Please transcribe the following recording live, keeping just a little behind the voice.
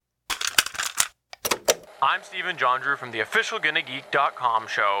I'm Stephen John Drew from the official GonnaGeek.com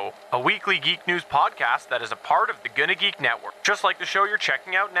show, a weekly geek news podcast that is a part of the Gonna Geek Network, just like the show you're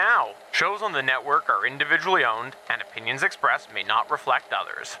checking out now. Shows on the network are individually owned, and opinions expressed may not reflect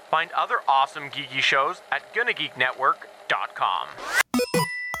others. Find other awesome geeky shows at GonnaGeekNetwork.com.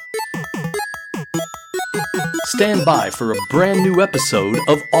 Stand by for a brand new episode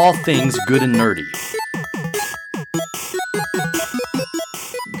of All Things Good and Nerdy.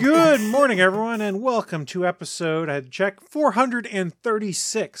 Good morning, everyone, and welcome to episode, I had to check,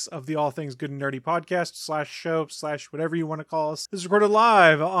 436 of the All Things Good and Nerdy podcast /show/ whatever you want to call us. This is recorded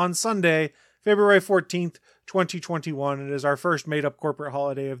live on Sunday, February 14th, 2021. It is our first made-up corporate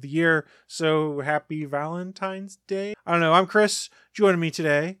holiday of the year, so happy Valentine's Day. I don't know, I'm Chris. Joining me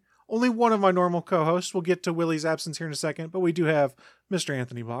today, only one of my normal co-hosts. We'll get to Willie's absence here in a second, but we do have Mr.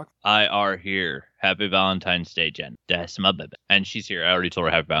 Anthony Bach. I are here. Happy Valentine's Day, Jen. That's my baby. And she's here. I already told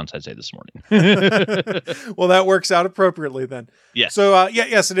her Happy Valentine's Day this morning. Well, that works out appropriately then. Yes. So,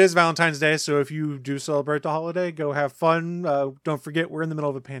 yes, it is Valentine's Day. So if you do celebrate the holiday, go have fun. Don't forget, we're in the middle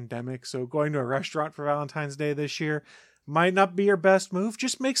of a pandemic. So going to a restaurant for Valentine's Day this year might not be your best move.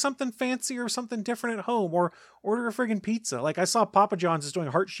 Just make something fancy or something different at home, or order a friggin' pizza. Like I saw Papa John's is doing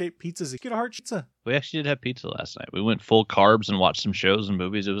heart-shaped pizzas. Get a heart pizza. We actually did have pizza last night. We went full carbs and watched some shows and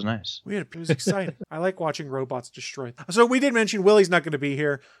movies. It was nice. It was exciting. I like watching robots destroy. So we did mention Willie's not going to be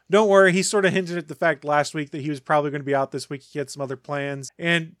here. Don't worry. He sort of hinted at the fact last week that he was probably going to be out this week. He had some other plans.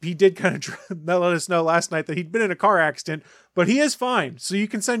 And he did kind of let us know last night that he'd been in a car accident, but he is fine. So you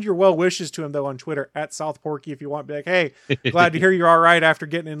can send your well wishes to him, though, on Twitter, at South Porky, if you want. Be like, hey, glad to hear you're all right after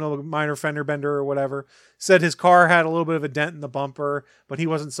getting in a minor fender bender or whatever. Said his car had a little bit of a dent in the bumper, but he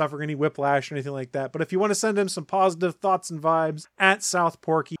wasn't suffering any whiplash or anything like that. But if you want to send him some positive thoughts and vibes, at South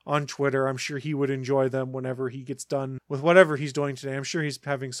Porky on Twitter, I'm sure he would enjoy them whenever he gets done with whatever he's doing today. I'm sure he's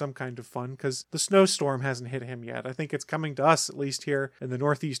having some kind of fun because the snowstorm hasn't hit him yet. I think it's coming to us, at least here in the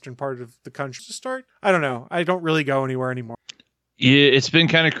northeastern part of the country to start. I don't know. I don't really go anywhere anymore. Yeah, it's been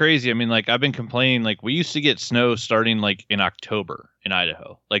kind of crazy. I mean, like, I've been complaining, like, we used to get snow starting, like, in October in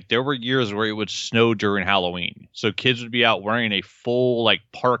Idaho. Like, there were years where it would snow during Halloween. So kids would be out wearing a full, like,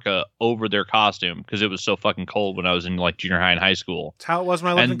 parka over their costume because it was so fucking cold when I was in, like, junior high and high school. That's how it was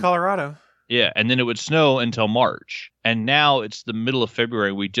when I lived in Colorado. Yeah, and then it would snow until March. And now it's the middle of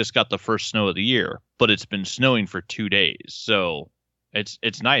February. We just got the first snow of the year, but it's been snowing for 2 days. So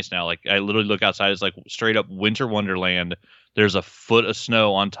it's nice now. Like, I literally look outside. It's like straight up winter wonderland. There's a foot of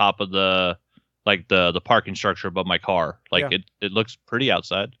snow on top of the parking structure above my car. Like, yeah. It looks pretty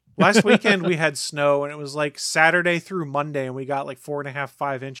outside. Last weekend we had snow, and it was like Saturday through Monday, and we got like 4.5,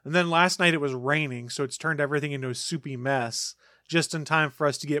 5 inches. And then last night it was raining, so it's turned everything into a soupy mess just in time for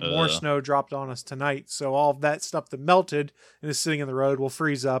us to get more snow dropped on us tonight. So all of that stuff that melted and is sitting in the road will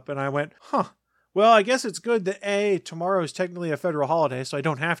freeze up. And I went, well, I guess it's good that A, tomorrow is technically a federal holiday, so I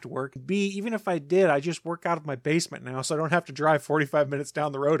don't have to work. B, even if I did, I just work out of my basement now, so I don't have to drive 45 minutes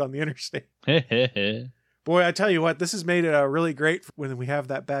down the road on the interstate. Boy, I tell you what, this has made it really great when we have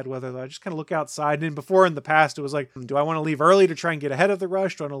that bad weather, though. I just kind of look outside, and before in the past, it was like, do I want to leave early to try and get ahead of the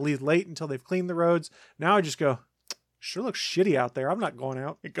rush? Do I want to leave late until they've cleaned the roads? Now I just go, sure looks shitty out there. I'm not going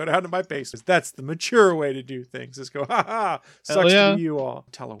out. I go down to my basement. That's the mature way to do things. Is go, sucks to be you all.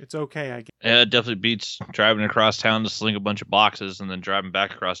 Tell them it's okay, I guess. Yeah, it definitely beats driving across town to sling a bunch of boxes and then driving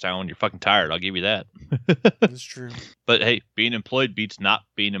back across town when you're fucking tired. I'll give you that. That's true. But hey, being employed beats not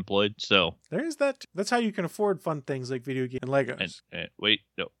being employed. So there's that. That's how you can afford fun things like video games and Legos.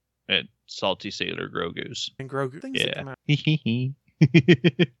 And Salty Sailor Grogu's. And Grogu. Things that come out.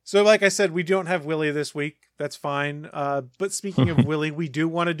 So like I said, we don't have Willie this week. That's fine. But speaking of Willie, we do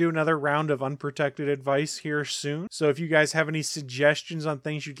want to do another round of unprotected advice here soon. So if you guys have any suggestions on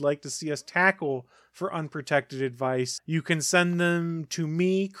things you'd like to see us tackle for unprotected advice, you can send them to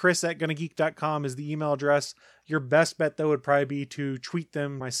me. Chris at GonnaGeek.com is the email address. Your best bet, though, would probably be to tweet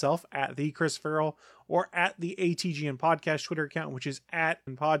them myself at the Chris Farrell or at the ATGN podcast Twitter account, which is at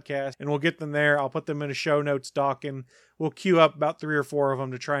podcast, and we'll get them there. I'll put them in a show notes doc, and we'll queue up about 3 or 4 of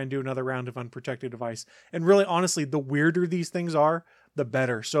them to try and do another round of unprotected advice. And really, honestly, the weirder these things are, the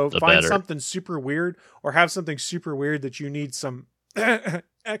better. So find something super weird, or have something super weird that you need some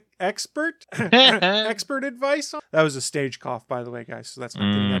expert advice on. That was a stage cough, by the way, guys, so that's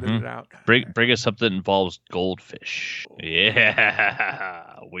not getting edited out. Bring us something that involves goldfish.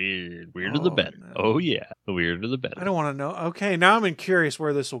 Yeah, weirder the better. No. Oh yeah, the weirder the better. I don't want to know. Okay, now I'm curious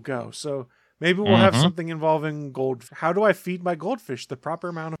where this will go. So Maybe we'll have something involving goldfish. How do I feed my goldfish the proper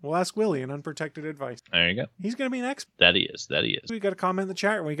amount of... We'll ask Willie an unprotected advice. There you go. He's going to be an expert. That he is. We got a comment in the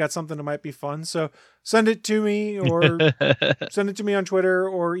chat. We got something that might be fun. So send it to me or send it to me on Twitter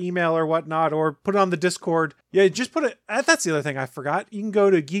or email or whatnot, or put it on the Discord. Yeah, just put it... That's the other thing I forgot. You can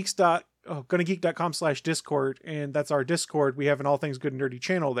go to gonnageek.com/Discord, and that's our Discord. We have an All Things Good and Nerdy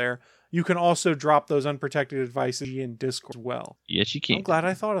channel there. You can also drop those unprotected advices in Discord as well. Yes, you can. I'm glad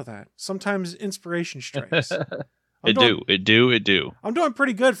I thought of that. Sometimes inspiration strikes. It do. I'm doing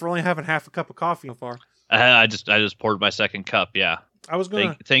pretty good for only having half a cup of coffee so far. I just poured my second cup. Yeah. I was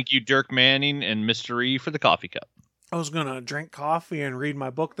gonna thank you, Dirk Manning and Mr. E, for the coffee cup. I was gonna drink coffee and read my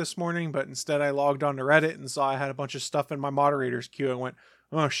book this morning, but instead I logged on to Reddit and saw I had a bunch of stuff in my moderator's queue and went,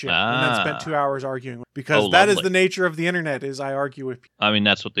 oh shit. And then spent 2 hours arguing, because that is the nature of the internet, is I argue with people. I mean,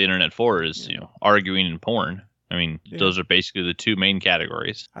 that's what the internet for is, arguing and porn. I mean, those are basically the two main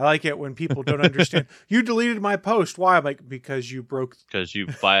categories. I like it when people don't understand. You deleted my post. Why? I'm like, because you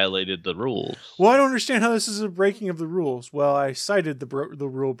violated the rules. Well, I don't understand how this is a breaking of the rules. Well, I cited the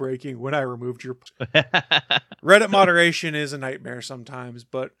rule breaking when I removed your Reddit moderation is a nightmare sometimes,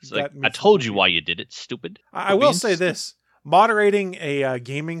 but I told you why you did it, stupid. I will say this. Moderating a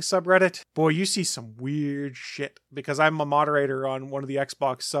gaming subreddit, boy, you see some weird shit, because I'm a moderator on one of the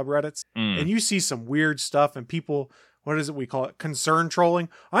Xbox subreddits, and you see some weird stuff, and people, what is it we call it? Concern trolling.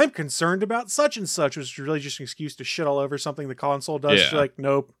 I'm concerned about such and such, which is really just an excuse to shit all over something the console does. Yeah. Like,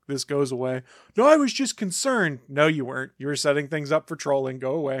 nope, this goes away. No, I was just concerned. No, you weren't. You were setting things up for trolling.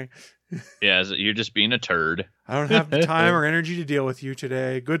 Go away. Yeah, you're just being a turd. I don't have the time or energy to deal with you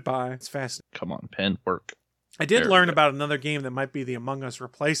today. Goodbye. It's fascinating. Come on, pen, work. I did learn about another game that might be the Among Us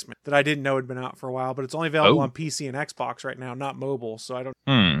replacement that I didn't know had been out for a while, but it's only available on PC and Xbox right now, not mobile. So I don't.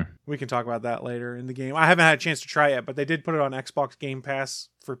 We can talk about that later in the game. I haven't had a chance to try it, but they did put it on Xbox Game Pass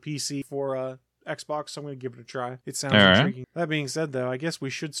for PC for Xbox, so I'm going to give it a try. It sounds intriguing. That being said, though, I guess we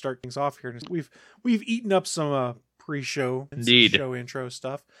should start things off here. We've eaten up some pre-show and some show intro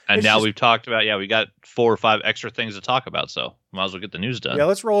stuff. And now we've talked about, we got 4 or 5 extra things to talk about, so might as well get the news done. Yeah,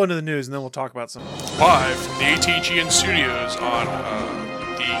 let's roll into the news, and then we'll talk about some. Live from the ATGN studios on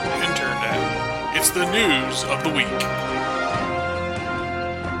the internet, it's the news of the week.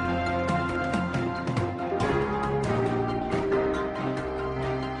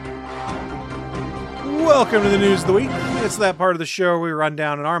 Welcome to the News of the Week. It's that part of the show where we run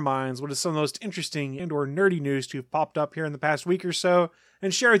down in our minds what is some of the most interesting and or nerdy news to have popped up here in the past week or so,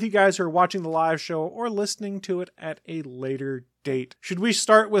 and share with you guys who are watching the live show or listening to it at a later date. Should we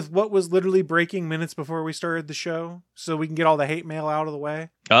start with what was literally breaking minutes before we started the show, so we can get all the hate mail out of the way?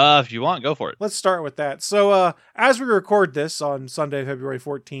 If you want, go for it. Let's start with that. So, as we record this on Sunday, February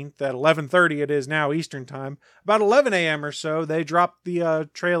 14th, at 11:30 it is now Eastern Time, about 11 a.m. or so, they dropped the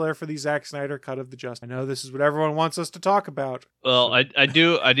trailer for the Zack Snyder cut of the Justice. I know this is what everyone wants us to talk about. Well, I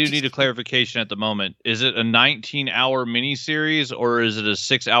do need a clarification at the moment. Is it a 19-hour miniseries, or is it a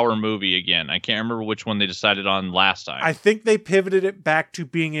 6-hour movie again? I can't remember which one they decided on last time. I think they pivoted it back to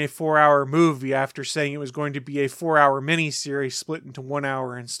being a 4-hour movie after saying it was going to be a 4-hour miniseries split into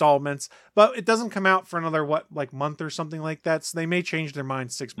 1-hour installments, but it doesn't come out for another month or something like that, so they may change their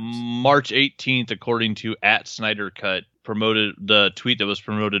mind 6 months. March 18th, according to @SnyderCut, promoted the tweet that was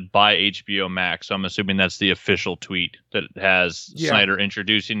promoted by HBO Max. So I'm assuming that's the official tweet that has Snyder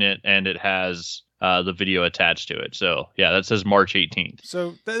introducing it, and it has the video attached to it. So yeah, that says March 18th.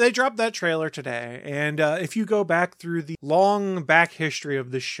 So they dropped that trailer today, and if you go back through the long back history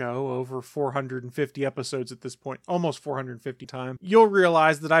of this show, over 450 episodes at this point, almost 450 times, you'll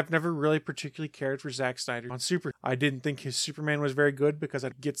realize that I've never really particularly cared for Zack Snyder on I didn't think his Superman was very good because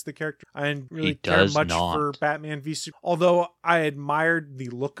it gets the character. I didn't really care much for Batman v Superman, although I admired the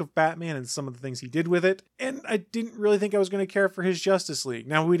look of Batman and some of the things he did with it, and I didn't really think I was going to care for his Justice League.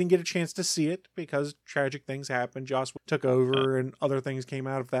 Now, we didn't get a chance to see it because tragic things happened. Joss took over and other things came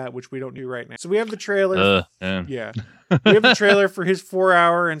out of that, which we don't do right now. So we have the trailer. We have the trailer for his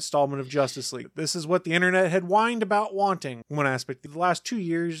 4-hour installment of Justice League. This is what the internet had whined about wanting. One aspect of the last 2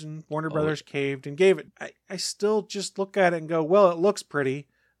 years, and Warner Brothers caved and gave it. I still just look at it and go, well, it looks pretty,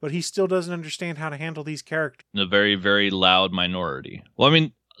 but he still doesn't understand how to handle these characters. A very, very loud minority. Well, I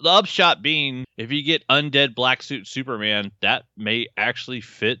mean, the upshot being, if you get undead black suit Superman, that may actually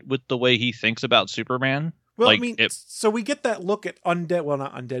fit with the way he thinks about Superman. Well, so we get that look at undead, well,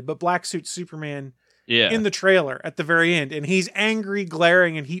 not undead, but black suit Superman in the trailer at the very end, and he's angry,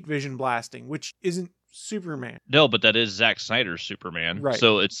 glaring, and heat vision blasting, which isn't Superman. No, but that is Zack Snyder's Superman. Right.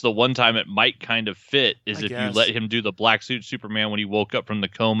 So it's the one time it might kind of fit is I if guess. you let him do the black suit Superman when he woke up from the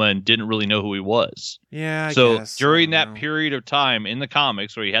coma and didn't really know who he was. Yeah, I So guess. during I that don't know. period of time in the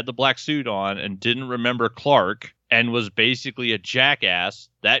comics where he had the black suit on and didn't remember Clark and was basically a jackass,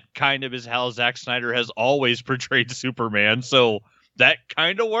 that kind of is how Zack Snyder has always portrayed Superman. So that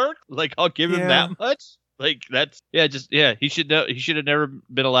kind of worked. Like, I'll give him Yeah. that much. Like, that's he should know. He should have never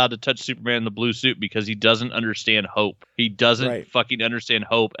been allowed to touch Superman in the blue suit because he doesn't understand hope. He doesn't Right. fucking understand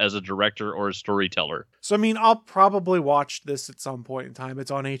hope as a director or a storyteller. So, I mean, I'll probably watch this at some point in time.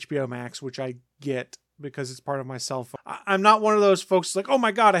 It's on HBO Max, which I get because it's part of my cell phone. I'm not one of those folks like, oh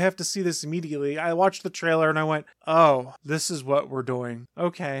my God, I have to see this immediately. I watched the trailer and I went, oh, this is what we're doing.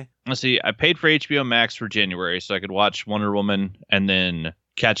 Okay. Let's see. I paid for HBO Max for January so I could watch Wonder Woman and then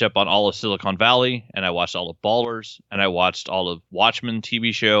catch up on all of Silicon Valley, and I watched all of Ballers, and I watched all of Watchmen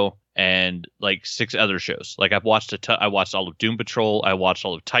TV show, and like 6 other shows. Like I've watched I watched all of Doom Patrol, I watched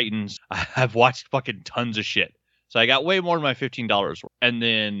all of Titans. I've watched fucking tons of shit. So I got way more than my $15 worth. And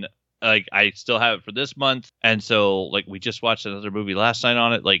then like I still have it for this month, and so like we just watched another movie last night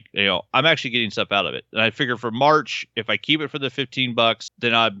on it. Like, you know, I'm actually getting stuff out of it. And I figure for March, if I keep it for the $15,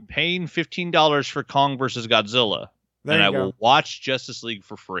 then I'm paying $15 for Kong versus Godzilla. There and you I go. will watch Justice League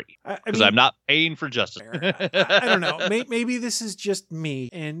for free I because mean, I'm not paying for Justice. I don't know. Maybe this is just me,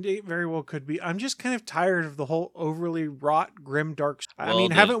 and it very well could be. I'm just kind of tired of the whole overly wrought, grim, dark. I Well, mean,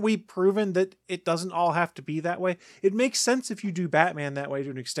 the- haven't we proven that it doesn't all have to be that way? It makes sense if you do Batman that way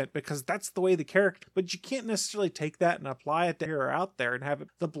to an extent because that's the way the character. But you can't necessarily take that and apply it to here or out there and have it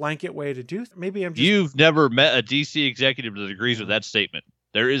the blanket way to do. Maybe I'm just. You've never met a DC executive that agrees with that statement.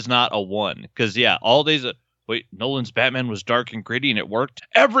 There is not a one. Because, yeah, all days of, wait, Nolan's Batman was dark and gritty and it worked?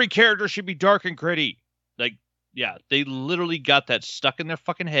 Every character should be dark and gritty. Like, yeah, they literally got that stuck in their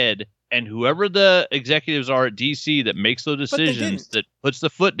fucking head. And whoever the executives are at DC that makes those decisions, that puts the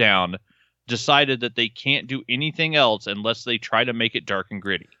foot down, decided that they can't do anything else unless they try to make it dark and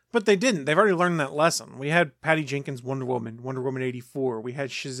gritty. But they didn't. They've already learned that lesson. We had Patty Jenkins' Wonder Woman 84. We had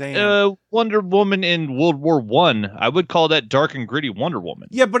Shazam. Wonder Woman in World War I would call that dark and gritty Wonder Woman.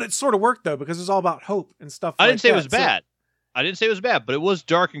 Yeah, but it sort of worked though because it was all about hope and stuff. I like didn't say that. it was bad. I didn't say it was bad, but it was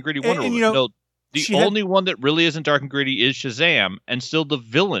dark and gritty Wonder and, Woman. you know, No, the she had- only one that really isn't dark and gritty is Shazam, and still the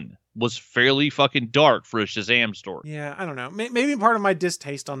villain was fairly fucking dark for a Shazam story. Yeah, I don't know. Maybe part of my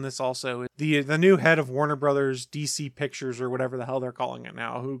distaste on this also is the new head of Warner Brothers DC Pictures or whatever the hell they're calling it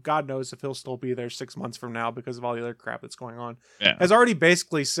now, who God knows if he'll still be there 6 months from now because of all the other crap that's going on, Yeah. has already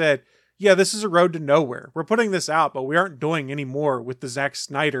basically said, yeah, this is a road to nowhere. We're putting this out, but we aren't doing any more with the Zack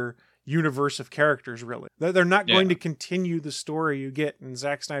Snyder universe of characters, really. They're not going to continue the story you get in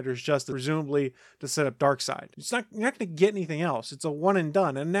Zack Snyder's Justice, presumably to set up Darkseid. You're not going to get anything else. It's a one and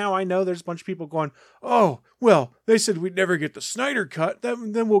done. And now I know there's a bunch of people going, oh, well, they said we'd never get the Snyder cut,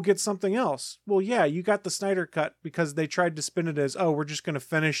 then we'll get something else. Well, yeah, you got the Snyder cut because they tried to spin it as, oh, we're just going to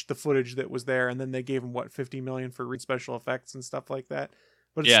finish the footage that was there, and then they gave him, what, $50 million for special effects and stuff like that.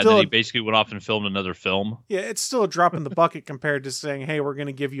 But it's Yeah, still then he basically went off and filmed another film. yeah, it's still a drop in the bucket compared to saying, hey, we're going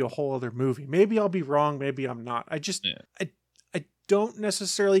to give you a whole other movie. Maybe I'll be wrong. Maybe I'm not. I don't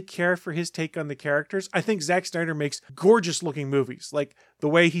necessarily care for his take on the characters. I think Zack Snyder makes gorgeous looking movies. Like the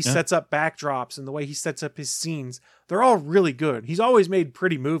way he sets up backdrops and the way he sets up his scenes. They're all really good. He's always made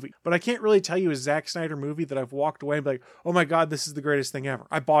pretty movies. But I can't really tell you a Zack Snyder movie that I've walked away and be like, oh my God, this is the greatest thing ever.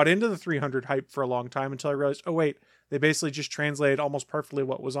 I bought into the 300 hype for a long time until I realized, oh wait, they basically just translated almost perfectly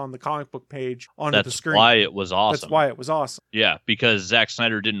what was on the comic book page onto the screen. That's why it was awesome. That's why it was awesome. Yeah, because Zack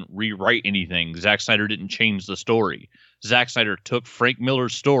Snyder didn't rewrite anything. Zack Snyder didn't change the story. Zack Snyder took Frank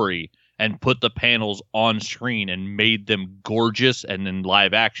Miller's story and put the panels on screen and made them gorgeous and in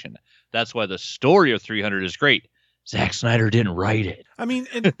live action. That's why the story of 300 is great. Zack Snyder didn't write it. I mean,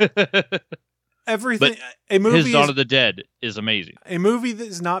 everything. But a movie his Dawn is, of the Dead is amazing. a movie that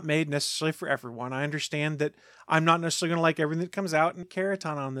is not made necessarily for everyone. I understand that I'm not necessarily going to like everything that comes out and carry a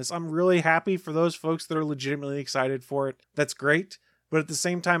ton on this. I'm really happy for those folks that are legitimately excited for it. That's great. But at the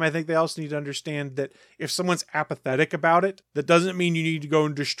same time, I think they also need to understand that if someone's apathetic about it, that doesn't mean you need to go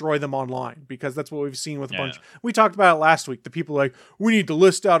and destroy them online, because that's what we've seen with a bunch. We talked about it last week. The people like, we need to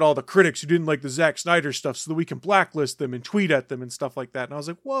list out all the critics who didn't like the Zack Snyder stuff so that we can blacklist them and tweet at them and stuff like that. And I was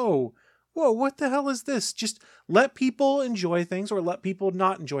like, whoa, whoa, what the hell is this? Just let people enjoy things or let people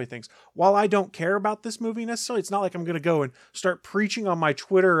not enjoy things. While I don't care about this movie necessarily, it's not like I'm going to go and start preaching on my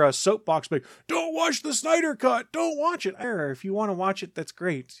Twitter soapbox, like, don't watch the Snyder Cut, don't watch it. If you want to watch it, that's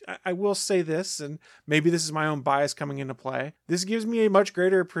great. I will say this, and maybe this is my own bias coming into play. This gives me a much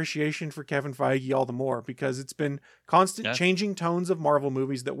greater appreciation for Kevin Feige all the more, because it's been constant changing tones of Marvel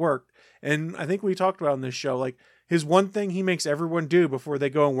movies that worked. And I think we talked about on this show, like, his one thing he makes everyone do before they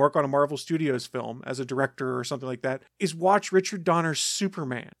go and work on a Marvel Studios film as a director or something like that is watch Richard Donner's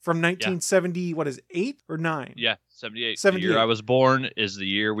Superman from 1970, what is it, 8 or 9? Yeah, 78. 78. The year I was born is the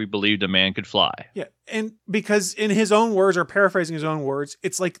year we believed a man could fly. Yeah, and because in his own words, or paraphrasing his own words,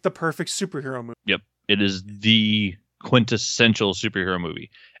 it's like the perfect superhero movie. Yep, it is the quintessential superhero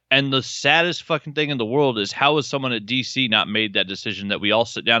movie. And the saddest fucking thing in the world is, how has someone at DC not made that decision that we all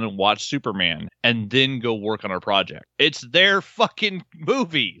sit down and watch Superman and then go work on our project? It's their fucking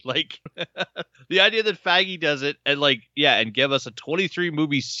movie. Like, the idea that Feige does it and and give us a 23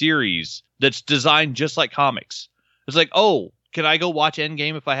 movie series that's designed just like comics. It's like, oh, can I go watch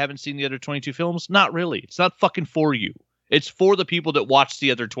Endgame if I haven't seen the other 22 films? Not really. It's not fucking for you. It's for the people that watch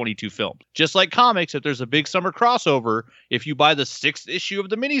the other 22 films. Just like comics, if there's a big summer crossover, if you buy the 6th issue of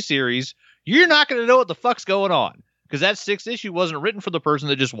the miniseries, you're not going to know what the fuck's going on. Because that 6th issue wasn't written for the person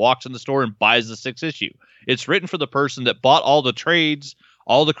that just walks in the store and buys the 6th issue. It's written for the person that bought all the trades,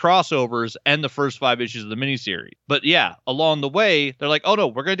 all the crossovers, and the first 5 issues of the miniseries. But yeah, along the way, they're like, oh no,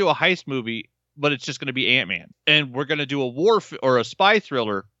 we're going to do a heist movie, but it's just going to be Ant-Man. And we're going to do a war or a spy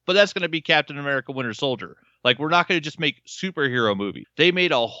thriller, but that's going to be Captain America Winter Soldier. Like, we're not going to just make superhero movies. They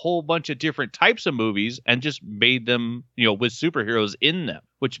made a whole bunch of different types of movies and just made them, with superheroes in them,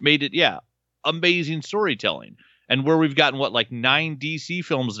 which made it, amazing storytelling. And where we've gotten, 9 DC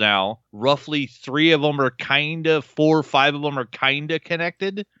films now, roughly 3 of them are 4 or 5 of them are kind of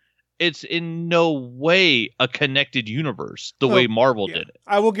connected. It's in no way a connected universe the way Marvel did it.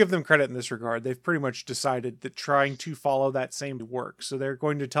 I will give them credit in this regard. They've pretty much decided that trying to follow that same work. So they're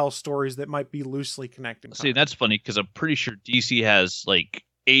going to tell stories that might be loosely connected. See, that's funny because I'm pretty sure DC has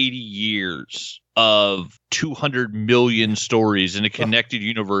 80 years of 200 million stories in a connected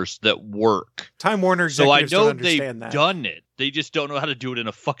universe that work. Time Warner executives so I know don't understand they've that. done it. They just don't know how to do it in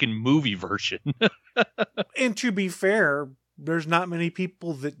a fucking movie version. And to be fair, there's not many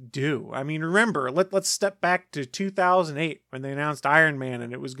people that do. I mean, remember, let's step back to 2008 when they announced Iron Man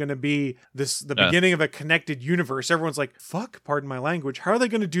and it was going to be the beginning of a connected universe. Everyone's like, fuck, pardon my language. How are they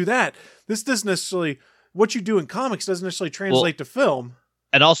going to do that? This doesn't necessarily, what you do in comics doesn't necessarily translate to film.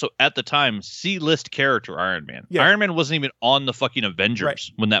 And also, at the time, C-list character Iron Man. Yeah. Iron Man wasn't even on the fucking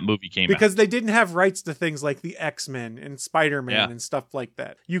Avengers when that movie came out. Because they didn't have rights to things like the X-Men and Spider-Man and stuff like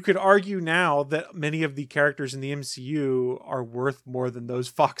that. You could argue now that many of the characters in the MCU are worth more than those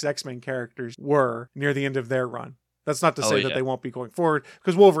Fox X-Men characters were near the end of their run. That's not to say that they won't be going forward,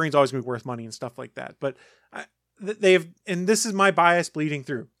 because Wolverine's always going to be worth money and stuff like that. But and this is my bias bleeding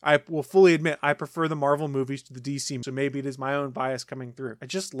through. I will fully admit I prefer the Marvel movies to the DC, so maybe it is my own bias coming through. I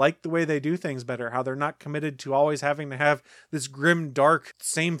just like the way they do things better, how they're not committed to always having to have this grim, dark,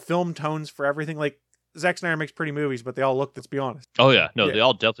 same film tones for everything. Like, Zack Snyder makes pretty movies, but they all look, let's be honest. Oh yeah, no, they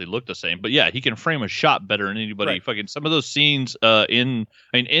all definitely look the same. But yeah, he can frame a shot better than anybody. Right. Fucking some of those scenes in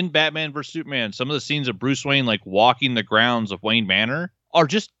Batman vs Superman, some of the scenes of Bruce Wayne walking the grounds of Wayne Manor are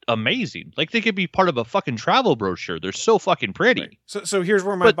just amazing. Like, they could be part of a fucking travel brochure. They're so fucking pretty. Right. So here's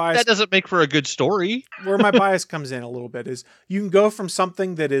where my bias... that doesn't make for a good story. Where my bias comes in a little bit is you can go from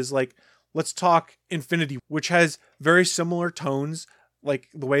something that is like, let's talk Infinity, which has very similar tones, like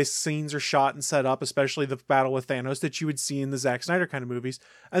the way scenes are shot and set up, especially the battle with Thanos that you would see in the Zack Snyder kind of movies.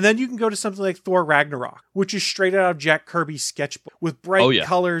 And then you can go to something like Thor Ragnarok, which is straight out of Jack Kirby's sketchbook with bright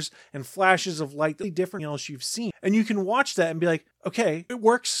colors and flashes of light, different else you've seen. And you can watch that and be like, okay, it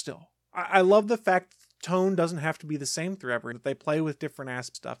works still. I love the fact tone doesn't have to be the same forever, that they play with different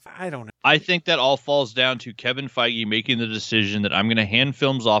aspects stuff. I don't know. I think that all falls down to Kevin Feige making the decision that I'm going to hand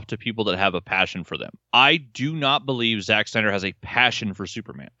films off to people that have a passion for them. I do not believe Zack Snyder has a passion for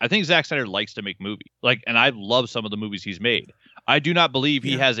Superman. I think Zack Snyder likes to make movies. And I love some of the movies he's made. I do not believe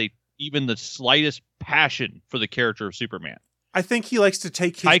he has even the slightest passion for the character of Superman. I think he likes to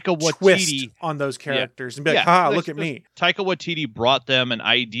take his twist on those characters and be like, look at me. Taika Waititi brought them an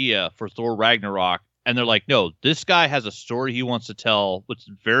idea for Thor Ragnarok. And they're like, no, this guy has a story he wants to tell, which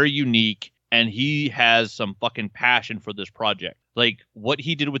is very unique, and he has some fucking passion for this project. Like, what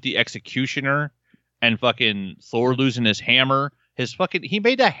he did with the Executioner and fucking Thor losing his hammer, he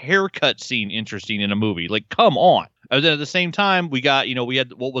made a haircut scene interesting in a movie. Like, come on. And then at the same time, we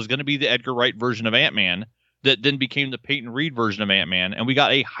had what was going to be the Edgar Wright version of Ant-Man, that then became the Peyton Reed version of Ant-Man, and we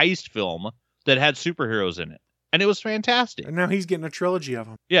got a heist film that had superheroes in it. And it was fantastic. And now he's getting a trilogy of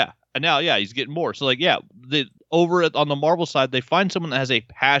them. Yeah. And now, he's getting more. So, like, on the Marvel side, they find someone that has a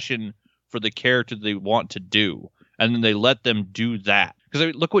passion for the character they want to do, and then they let them do that.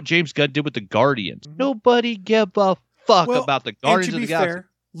 Because look what James Gunn did with the Guardians. Mm-hmm. Nobody gave a fuck about the Guardians of the Galaxy. Fair,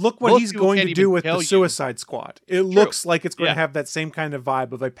 look what he's going to do with the Suicide Squad. It looks like it's going to have that same kind of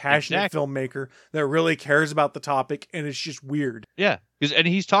vibe of a passionate filmmaker that really cares about the topic, and it's just weird. Yeah, and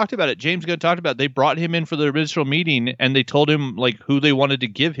he's talked about it. James Gunn talked about it. They brought him in for the initial meeting, and they told him like who they wanted to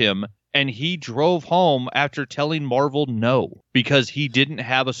give him, and he drove home after telling Marvel no because he didn't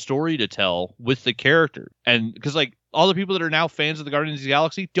have a story to tell with the character. And because like all the people that are now fans of the Guardians of the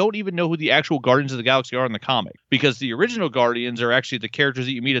Galaxy don't even know who the actual Guardians of the Galaxy are in the comic, because the original Guardians are actually the characters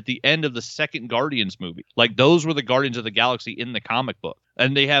that you meet at the end of the second Guardians movie. Like those were the Guardians of the Galaxy in the comic book,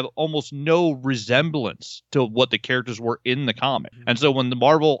 and they have almost no resemblance to what the characters were in the comic. And so when the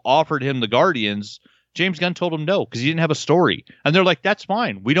Marvel offered him the Guardians, James Gunn told him no because he didn't have a story. And they're like, that's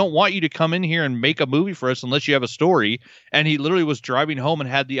fine. We don't want you to come in here and make a movie for us unless you have a story. And he literally was driving home and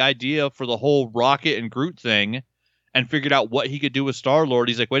had the idea for the whole Rocket and Groot thing and figured out what he could do with Star-Lord.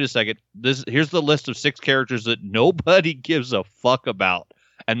 He's like, wait a second. Here's the list of 6 characters that nobody gives a fuck about.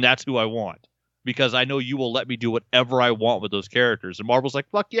 And that's who I want, because I know you will let me do whatever I want with those characters. And Marvel's like,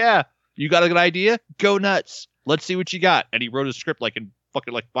 fuck yeah. You got a good idea? Go nuts. Let's see what you got. And he wrote a script like in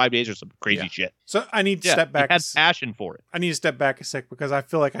fucking like 5 days or some crazy shit. So I need to step back. He had passion for it. I need to step back a sec because I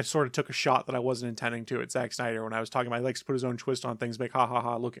feel like I sort of took a shot that I wasn't intending to at Zack Snyder when I was talking about he likes to put his own twist on things, like ha ha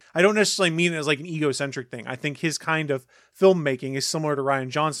ha. Look, I don't necessarily mean it as like an egocentric thing. I think his kind of filmmaking is similar to Rian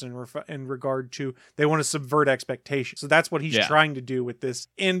Johnson in regard to they want to subvert expectations. So that's what he's trying to do with this.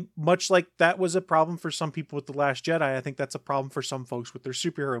 And much like that was a problem for some people with The Last Jedi, I think that's a problem for some folks with their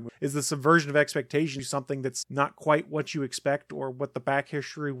superhero movie. Is the subversion of expectations something that's not quite what you expect or what the back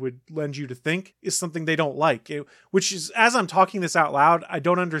history would lend you to think is something they don't like. Which is, as I'm talking this out loud, I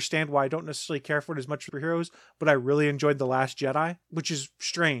don't understand why I don't necessarily care for it as much for heroes, but I really enjoyed The Last Jedi, which is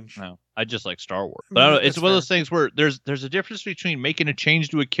strange. No, I just like Star Wars. But I don't know, it's one of those things where there's a difference between making a change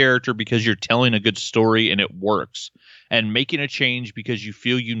to a character because you're telling a good story and it works, and making a change because you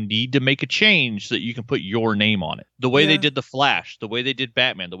feel you need to make a change so that you can put your name on it. The way they did The Flash, the way they did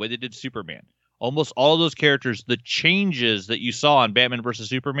Batman, the way they did Superman. Almost all of those characters, the changes that you saw in Batman versus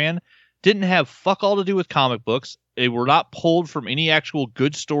Superman didn't have fuck all to do with comic books. They were not pulled from any actual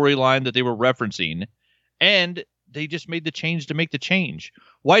good storyline that they were referencing. And they just made the change to make the change.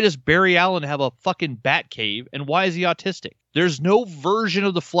 Why does Barry Allen have a fucking bat cave, and why is he autistic? There's no version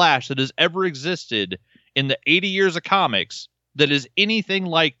of the Flash that has ever existed in the 80 years of comics that is anything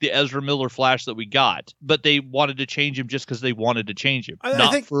like the Ezra Miller Flash that we got, but they wanted to change him just because they wanted to change him,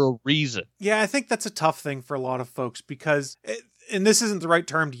 not for a reason. Yeah, I think that's a tough thing for a lot of folks because, and this isn't the right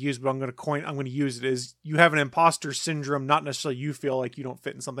term to use, but I'm going to use it, is you have an imposter syndrome, not necessarily you feel like you don't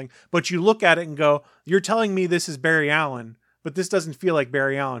fit in something, but you look at it and go, you're telling me this is Barry Allen, but this doesn't feel like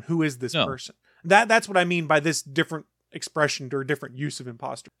Barry Allen. Who is this person? That's what I mean by this different expression or different use of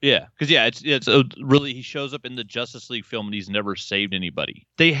imposter. Yeah, because it's really, he shows up in the Justice League film and he's never saved anybody.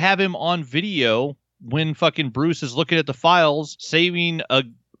 They have him on video when fucking Bruce is looking at the files, saving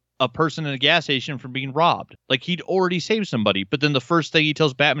a person in a gas station from being robbed. Like, he'd already saved somebody, but then the first thing he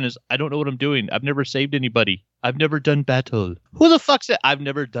tells Batman is, I don't know what I'm doing. I've never saved anybody. I've never done battle. Who the fuck said I've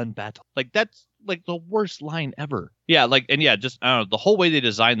never done battle? Like, that's like the worst line ever. Yeah, like, and yeah, just, I don't know, the whole way they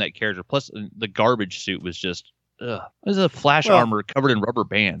designed that character, plus the garbage suit was just, ugh. It was a Flash armor covered in rubber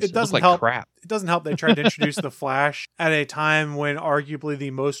bands. It doesn't looked help. Crap. It doesn't help they tried to introduce the Flash at a time when arguably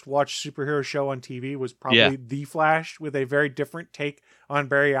the most watched superhero show on TV was probably The Flash, with a very different take on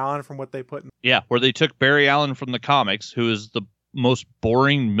Barry Allen from what they put in. Yeah, where they took Barry Allen from the comics, who is the most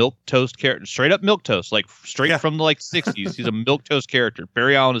boring milquetoast character, straight up milquetoast, like straight from the 60s. He's a milquetoast character.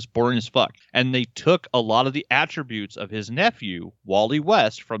 Barry Allen is boring as fuck. And they took a lot of the attributes of his nephew, Wally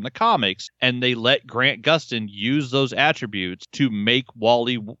West, from the comics, and they let Grant Gustin use those attributes to make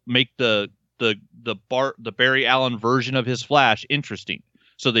the Barry Allen version of his Flash interesting.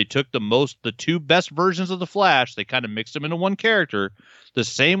 So they took the two best versions of the Flash, they kind of mixed them into one character. The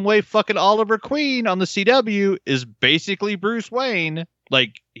same way fucking Oliver Queen on the CW is basically Bruce Wayne.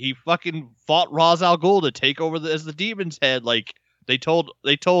 Like, he fucking fought Ra's al Ghul to take over as the Demon's Head. Like, they told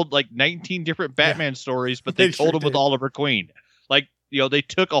like 19 different Batman stories, but they told them with Oliver Queen. Like, they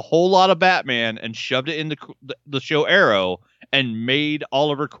took a whole lot of Batman and shoved it into the show Arrow and made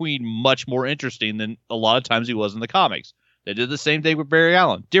Oliver Queen much more interesting than a lot of times he was in the comics. They did the same thing with Barry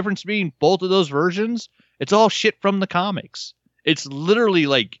Allen. Difference being both of those versions, it's all shit from the comics. It's literally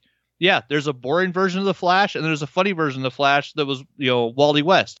like, Yeah, there's a boring version of the Flash, and there's a funny version of the Flash that was, Wally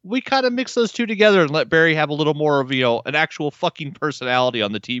West. We kind of mix those two together and let Barry have a little more of, an actual fucking personality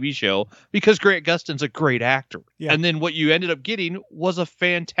on the TV show, because Grant Gustin's a great actor. Yeah. And then what you ended up getting was a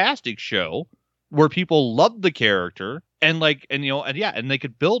fantastic show where people loved the character and they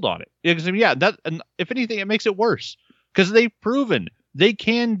could build on it. And if anything, it makes it worse, because they've proven they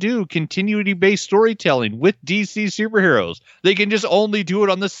can do continuity-based storytelling with DC superheroes. They can just only do it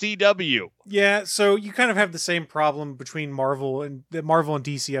on the CW. Yeah, so you kind of have the same problem between Marvel and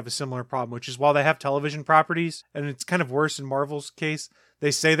DC have a similar problem, which is while they have television properties, and it's kind of worse in Marvel's case,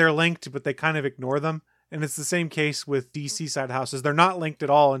 they say they're linked, but they kind of ignore them. And it's the same case with DC side houses. They're not linked at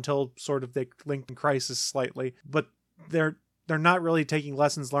all until sort of they linked in Crisis slightly, but they're not really taking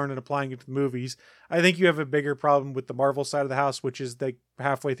lessons learned and applying it to the movies. I think you have a bigger problem with the Marvel side of the house, which is they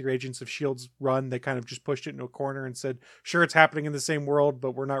halfway through Agents of S.H.I.E.L.'s run, they kind of just pushed it into a corner and said, sure, it's happening in the same world,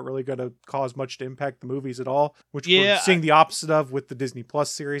 but we're not really going to cause much to impact the movies at all, which we're seeing the opposite of with the Disney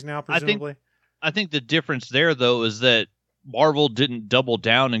Plus series now, presumably. I think the difference there, though, is that Marvel didn't double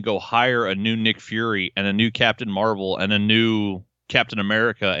down and go hire a new Nick Fury and a new Captain Marvel and a new Captain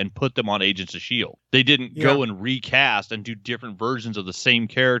America and put them on Agents of S.H.I.E.L.D. They didn't go and recast and do different versions of the same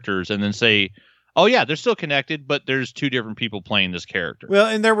characters and then say, oh yeah, they're still connected, but there's two different people playing this character. Well,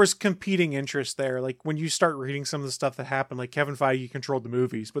 and there was competing interest there. Like when you start reading some of the stuff that happened, like Kevin Feige controlled the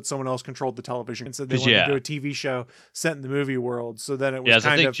movies, but someone else controlled the television and said they wanted to do a TV show set in the movie world. So then it was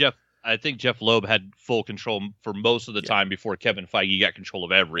I think Jeff Loeb had full control for most of the time before Kevin Feige got control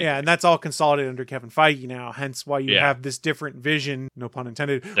of everything. Yeah, and that's all consolidated under Kevin Feige now, hence why you have this different vision, no pun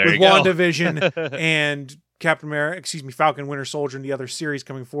intended, with WandaVision and Falcon, Winter Soldier, and the other series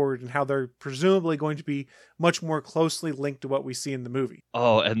coming forward, and how they're presumably going to be much more closely linked to what we see in the movie.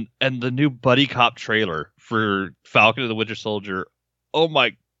 Oh, and the new buddy cop trailer for Falcon and the Winter Soldier. Oh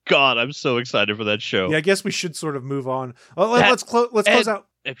my God, I'm so excited for that show. Yeah, I guess we should sort of move on. Let's close out.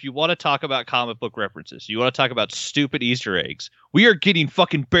 If you want to talk about comic book references, you want to talk about stupid Easter eggs, we are getting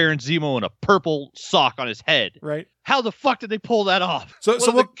fucking Baron Zemo in a purple sock on his head. Right. How the fuck did they pull that off? So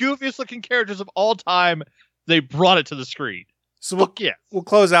the goofiest looking characters of all time, they brought it to the screen. So we'll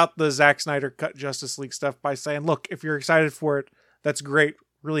close out the Zack Snyder cut Justice League stuff by saying, look, if you're excited for it, that's great.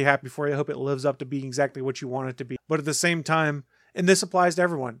 Really happy for you. I hope it lives up to being exactly what you want it to be. But at the same time, and this applies to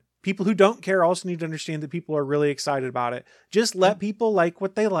everyone, people who don't care also need to understand that people are really excited about it. Just let people like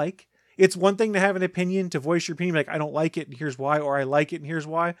what they like. It's one thing to have an opinion, to voice your opinion, like, I don't like it and here's why, or I like it and here's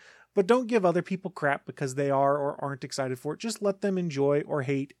why. But don't give other people crap because they are or aren't excited for it. Just let them enjoy or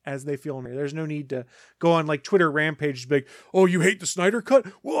hate as they feel. There's no need to go on like Twitter rampages, be like, oh, you hate the Snyder Cut?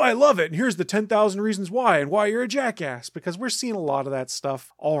 Well, I love it. And here's the 10,000 reasons why and why you're a jackass. Because we're seeing a lot of that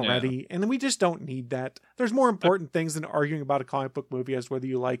stuff already. And we just don't need that. There's more important things than arguing about a comic book movie as whether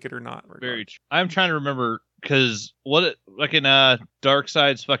you like it or not. Very true. I'm trying to remember because in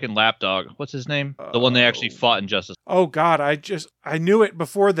Darkseid's fucking lapdog, what's his name? The one they actually fought in Justice. Oh God, I knew it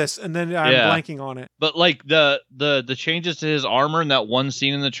before this, and then I'm blanking on it. But like the changes to his armor in that one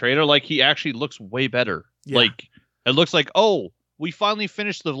scene in the trailer, like he actually looks way better. Yeah. Like it looks like, oh, we finally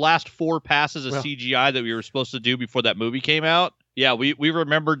finished the last 4 passes of CGI that we were supposed to do before that movie came out. Yeah, we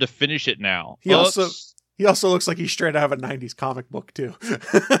remembered to finish it now. He also looks like he's straight out of a 90s comic book, too.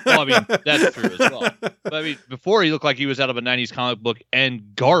 Well, I mean, that's true as well. But I mean, before he looked like he was out of a 90s comic book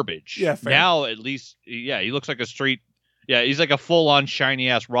and garbage. Yeah, fair. Now, at least, he looks like a straight... Yeah, he's like a full-on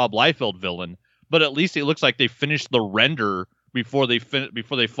shiny-ass Rob Liefeld villain. But at least it looks like they finished the render before they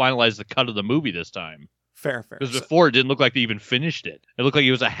finalized the cut of the movie this time. Fair. Because before it didn't look like they even finished it. It looked like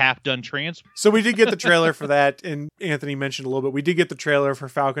it was a half-done transfer. So we did get the trailer for that, and Anthony mentioned a little bit. We did get the trailer for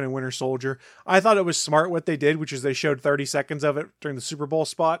Falcon and Winter Soldier. I thought it was smart what they did, which is they showed 30 seconds of it during the Super Bowl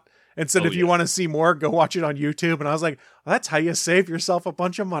spot and said, if you want to see more, go watch it on YouTube. And I was like, well, that's how you save yourself a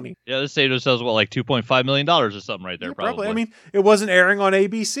bunch of money. Yeah, this saved ourselves, like $2.5 million or something right there, yeah, probably. I mean, it wasn't airing on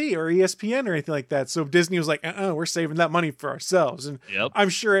ABC or ESPN or anything like that. So Disney was like, we're saving that money for ourselves. And I'm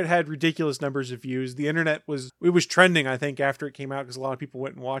sure it had ridiculous numbers of views. The internet was trending, I think, after it came out because a lot of people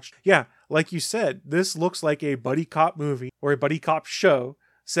went and watched. Yeah, like you said, this looks like a buddy cop movie or a buddy cop show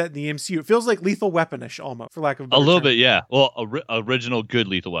set in the MCU. It feels like Lethal Weapon-ish almost, for lack of a better little term. Bit, yeah. Well, original good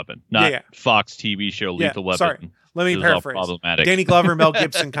Lethal Weapon, not Fox TV show Lethal Weapon. Sorry, let me paraphrase. Danny Glover, Mel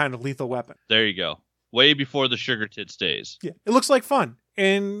Gibson kind of Lethal Weapon. There you go. Way before the sugar tits days. Yeah, it looks like fun.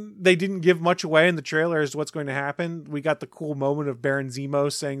 And they didn't give much away in the trailer as to what's going to happen. We got the cool moment of Baron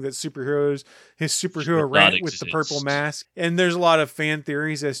Zemo saying that his superhero rant with the purple mask. And there's a lot of fan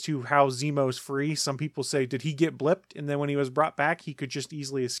theories as to how Zemo's free. Some people say, did he get blipped? And then when he was brought back, he could just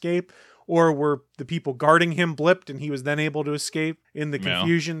easily escape. or were the people guarding him blipped and he was then able to escape in the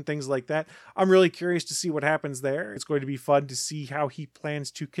confusion, things like that. I'm really curious to see what happens there. It's going to be fun to see how he plans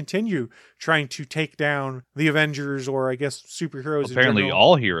to continue trying to take down the Avengers, or I guess superheroes. Apparently in general.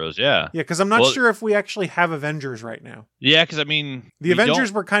 all heroes, yeah. Yeah, because I'm not sure if we actually have Avengers right now. Yeah, because I mean... The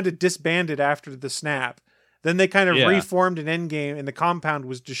Avengers were kind of disbanded after the snap. Then they kind of reformed in Endgame, and the compound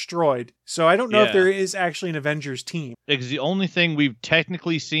was destroyed. So I don't know if there is actually an Avengers team. Because the only thing we've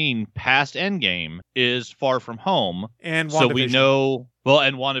technically seen past Endgame is Far From Home. And WandaVision. So we know... Well,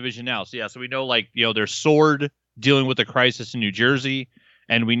 and WandaVision now. So yeah, so we know, like, you know, there's Sword dealing with the crisis in New Jersey.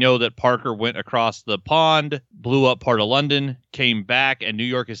 And we know that Parker went across the pond, blew up part of London, came back, and New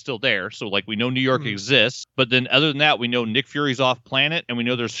York is still there. So, like, we know New York exists. But then other than that, we know Nick Fury's off planet, and we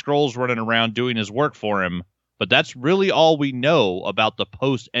know there's Skrulls running around doing his work for him. But that's really all we know about the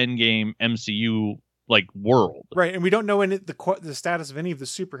post-Endgame MCU, like, world. Right, and we don't know the status of any of the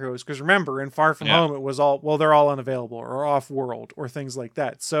superheroes. Because remember, in Far From Home, it was all, well, they're all unavailable or off-world or things like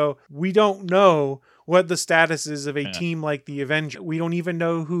that. So we don't know what the status is of a team like the Avengers. We don't even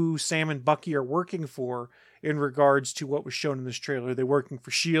know who Sam and Bucky are working for in regards to what was shown in this trailer. Are they working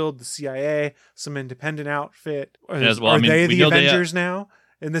for S.H.I.E.L.D., the CIA, some independent outfit? Are they the Avengers now?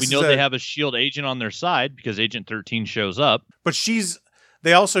 And we know they have a S.H.I.E.L.D. agent on their side because Agent 13 shows up. But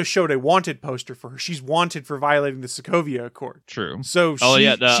they also showed a wanted poster for her. She's wanted for violating the Sokovia Accord. True. So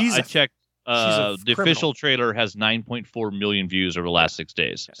I checked. The official trailer has 9.4 million views over the last 6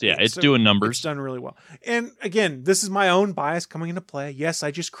 days. So yeah, it's doing numbers. It's done really well. And again, this is my own bias coming into play. Yes,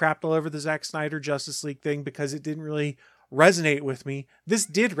 I just crapped all over the Zack Snyder Justice League thing because it didn't really resonate with me. This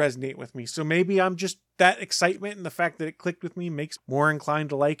did resonate with me. So maybe I'm just, that excitement and the fact that it clicked with me makes me more inclined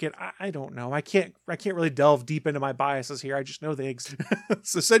to like it. I don't know. I can't really delve deep into my biases here. I just know they exist.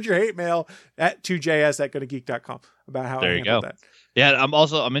 So send your hate mail at 2js@gonageek.com about how I handled that. Yeah,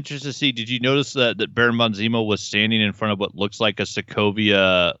 I'm interested to see. Did you notice that Baron von Zemo was standing in front of what looks like a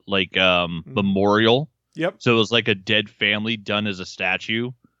Sokovia memorial? Yep. So it was like a dead family done as a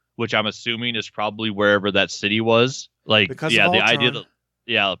statue, which I'm assuming is probably wherever that city was. Like, because yeah, of the Ultron. idea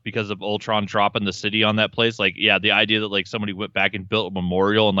that because of Ultron dropping the city on that place. Like, yeah, the idea that like somebody went back and built a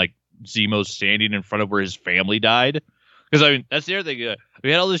memorial and like Zemo's standing in front of where his family died. Because I mean, that's the other thing. We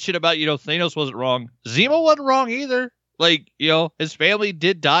had all this shit about, you know, Thanos wasn't wrong. Zemo wasn't wrong either. Like, you know, his family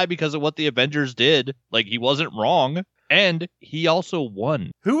did die because of what the Avengers did. Like, he wasn't wrong. And he also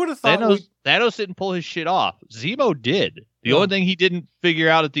won. Who would have thought Thanos didn't pull his shit off. Zemo did. The only thing he didn't figure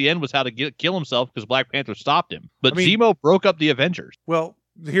out at the end was how to kill himself because Black Panther stopped him. But Zemo broke up the Avengers. Well,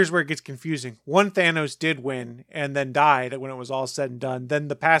 here's where it gets confusing. One Thanos did win and then died when it was all said and done. Then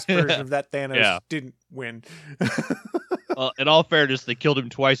the past version of that Thanos didn't win. In all fairness, they killed him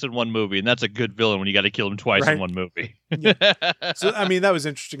twice in one movie, and that's a good villain when you got to kill him twice in one movie. Yeah. So, I mean, that was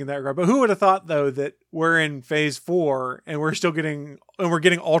interesting in that regard. But who would have thought, though, that we're in Phase 4 and we're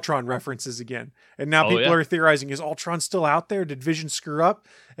getting Ultron references again? And now people are theorizing, is Ultron still out there? Did Vision screw up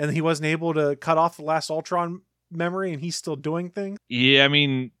and he wasn't able to cut off the last Ultron memory and he's still doing things? Yeah, I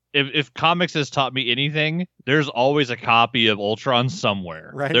mean, if comics has taught me anything, there's always a copy of Ultron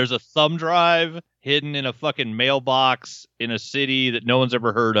somewhere. Right. There's a thumb drive hidden in a fucking mailbox in a city that no one's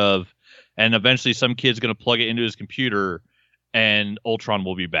ever heard of, and eventually some kid's going to plug it into his computer and Ultron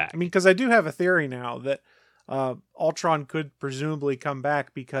will be back. I mean, because I do have a theory now that Ultron could presumably come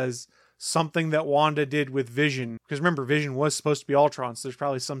back because something that Wanda did with Vision, because remember, Vision was supposed to be Ultron, so there's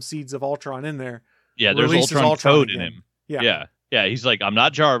probably some seeds of Ultron in there. Yeah, there's Ultron code again. in him. Yeah, he's like, I'm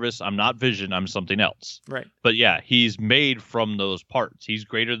not Jarvis, I'm not Vision, I'm something else. Right. But yeah, he's made from those parts. He's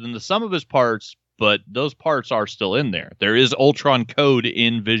greater than the sum of his parts, but those parts are still in there. There is Ultron code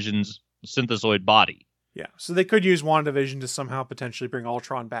in Vision's synthesoid body. Yeah, so they could use WandaVision to somehow potentially bring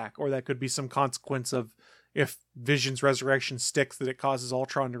Ultron back, or that could be some consequence of if Vision's resurrection sticks that it causes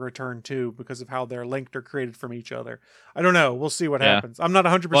Ultron to return too because of how they're linked or created from each other. I don't know. We'll see what happens. I'm not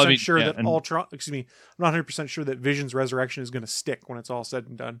 100% sure that I'm not 100% sure that Vision's resurrection is going to stick when it's all said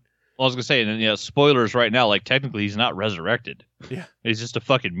and done. Well, I was going to say, and spoilers right now, like technically he's not resurrected. Yeah. He's just a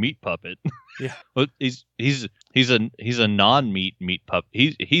fucking meat puppet. Yeah. But he's a non-meat puppet.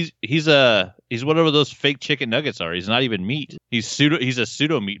 He's whatever those fake chicken nuggets are. He's not even meat. He's a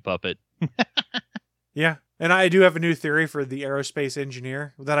pseudo meat puppet. Yeah. And I do have a new theory for the aerospace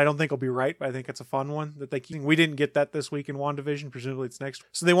engineer that I don't think will be right, but I think it's a fun one that we didn't get that this week in WandaVision. Presumably it's next.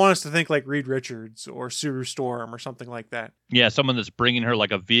 So they want us to think like Reed Richards or Sue Storm or something like that. Yeah, someone that's bringing her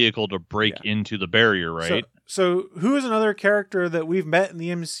like a vehicle to break into the barrier, right? So who is another character that we've met in the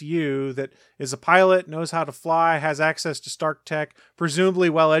MCU that is a pilot, knows how to fly, has access to Stark tech, presumably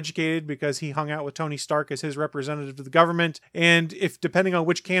well educated because he hung out with Tony Stark as his representative to the government, and if depending on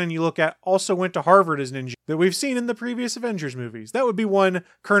which canon you look at, also went to Harvard as an engineer that we've seen in the previous Avengers movies? That would be one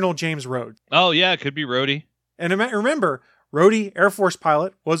Colonel James Rhodes. Oh yeah, it could be Rhodey. And remember, Rhodey, Air Force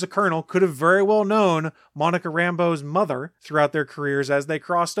pilot, was a colonel, could have very well known Monica Rambeau's mother throughout their careers as they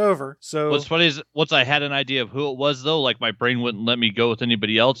crossed over. So what's funny is once I had an idea of who it was, though, like my brain wouldn't let me go with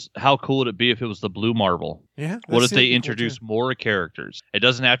anybody else. How cool would it be if it was the Blue Marvel? Yeah. What if they introduce more characters? It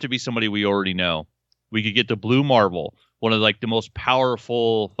doesn't have to be somebody we already know. We could get the Blue Marvel, one of like the most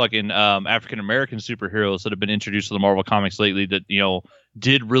powerful fucking African American superheroes that have been introduced to the Marvel comics lately. That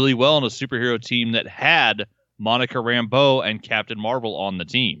did really well on a superhero team that had Monica Rambeau and Captain Marvel on the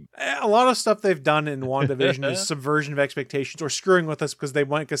team. A lot of stuff they've done in WandaVision is subversion of expectations or screwing with us because they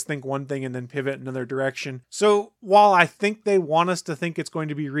make us think one thing and then pivot in another direction. So while I think they want us to think it's going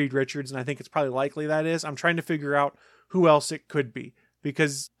to be Reed Richards, and I think it's probably likely that is, I'm trying to figure out who else it could be.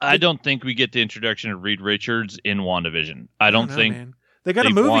 Because I don't think we get the introduction of Reed Richards in WandaVision. I don't think, man. They got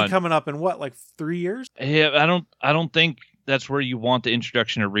a movie coming up in what, like 3 years? Yeah, I don't think that's where you want the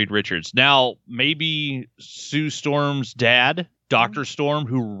introduction of Reed Richards. Now, maybe Sue Storm's dad, Dr. Storm,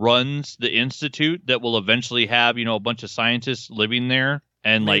 who runs the institute that will eventually have, a bunch of scientists living there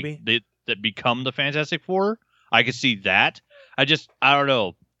and that become the Fantastic Four. I could see that. I don't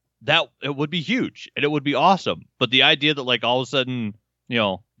know. That it would be huge and it would be awesome. But the idea that like all of a sudden,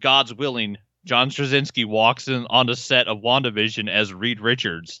 God's willing, John Straczynski walks in on the set of WandaVision as Reed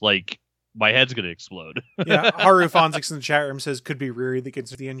Richards, like my head's gonna explode. Yeah, Haru Fonzix in the chat room says could be Riri that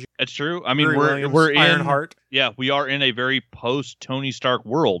gets the engine. That's true. I mean, Riri we're in Ironheart. Yeah, we are in a very post Tony Stark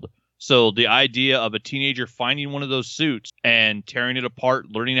world. So the idea of a teenager finding one of those suits and tearing it apart,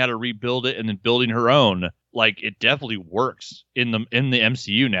 learning how to rebuild it, and then building her own, like it definitely works in the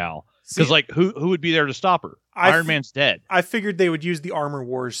MCU now. Because like who would be there to stop her? Iron Man's dead. I figured they would use the Armor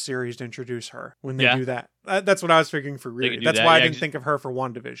Wars series to introduce her when they do that. That's what I was figuring for Riri. That's why I didn't think of her for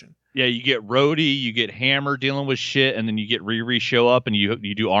WandaVision. Yeah, you get Rhodey, you get Hammer dealing with shit, and then you get Riri show up and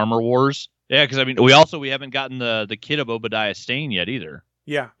you do Armor Wars. Yeah, because I mean we haven't gotten the kid of Obadiah Stane yet either.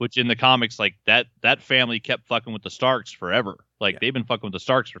 Yeah. Which in the comics, like that family kept fucking with the Starks forever. Like they've been fucking with the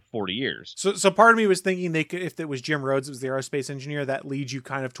Starks for 40 years. So part of me was thinking they could, if it was Jim Rhodes, it was the aerospace engineer, that leads you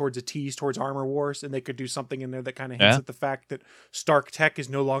kind of towards a tease towards Armor Wars, and they could do something in there that kind of hints at the fact that Stark tech is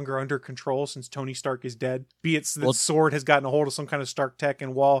no longer under control since Tony Stark is dead. Be it that Sword has gotten a hold of some kind of Stark tech,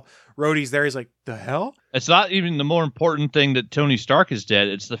 and while Rhodey's there, he's like, the hell? It's not even the more important thing that Tony Stark is dead.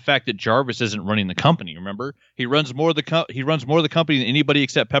 It's the fact that Jarvis isn't running the company. Remember, he runs more of the company than anybody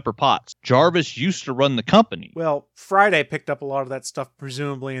except Pepper Potts. Jarvis used to run the company. Well, Friday picked up a lot of that stuff,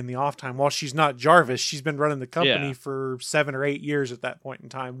 presumably in the off time. While she's not Jarvis, she's been running the company for 7 or 8 years at that point in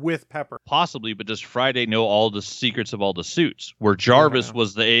time with Pepper. Possibly, but does Friday know all the secrets of all the suits? Where Jarvis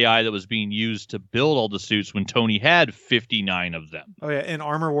was the AI that was being used to build all the suits when Tony had 59 of them. Oh yeah, and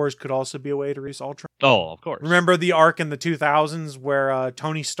Armor Wars could also be a way to reduce Ultron. Oh, of course. Remember the arc in the 2000s where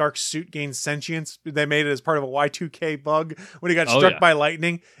Tony Stark's suit gained sentience? They made it as part of a Y2K bug when he got struck by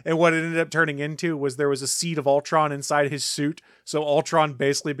lightning. And what it ended up turning into was there was a seed of Ultron inside his suit. So Ultron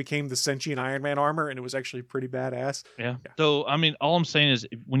basically became the sentient Iron Man armor, and it was actually pretty badass. Yeah. So, I mean, all I'm saying is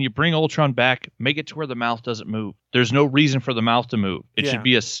when you bring Ultron back, make it to where the mouth doesn't move. There's no reason for the mouth to move. It should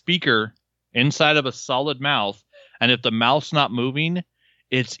be a speaker inside of a solid mouth. And if the mouth's not moving,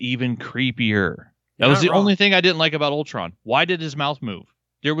 it's even creepier. That was the only thing I didn't like about Ultron. Why did his mouth move?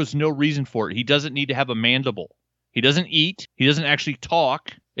 There was no reason for it. He doesn't need to have a mandible. He doesn't eat. He doesn't actually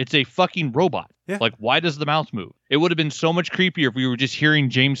talk. It's a fucking robot. Yeah. Like, why does the mouth move? It would have been so much creepier if we were just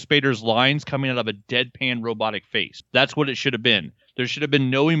hearing James Spader's lines coming out of a deadpan robotic face. That's what it should have been. There should have been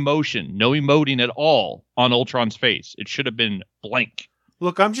no emotion, no emoting at all on Ultron's face. It should have been blank.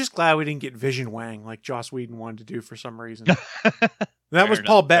 Look, I'm just glad we didn't get Vision Wang like Joss Whedon wanted to do for some reason. That was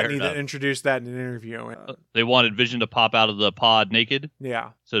Paul Bettany that introduced that in an interview. They wanted Vision to pop out of the pod naked.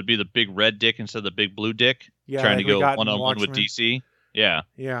 Yeah. So it'd be the big red dick instead of the big blue dick. Yeah, trying to go one-on-one with DC. Yeah.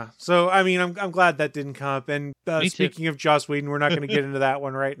 Yeah. So, I mean, I'm glad that didn't come up. And speaking of Joss Whedon, we're not going to get into that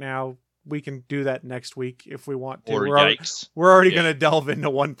one right now. We can do that next week if we want to. We're already going to delve into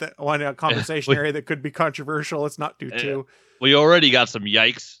one conversation area that could be controversial. Let's not do two. We already got some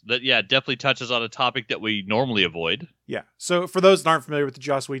yikes that, definitely touches on a topic that we normally avoid. Yeah. So for those that aren't familiar with the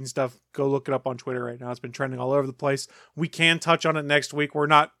Joss Whedon stuff, go look it up on Twitter right now. It's been trending all over the place. We can touch on it next week. We're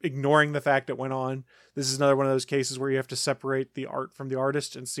not ignoring the fact it went on. This is another one of those cases where you have to separate the art from the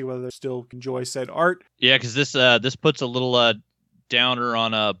artist and see whether they still enjoy said art. Yeah, because this puts a little downer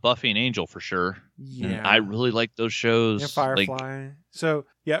on Buffy and Angel for sure. Yeah, And I really like those shows. And Firefly. Like, So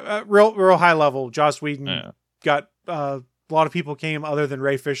yeah, real high level. Joss Whedon got a lot of people came other than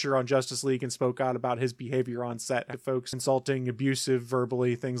Ray Fisher on Justice League and spoke out about his behavior on set. Folks insulting, abusive,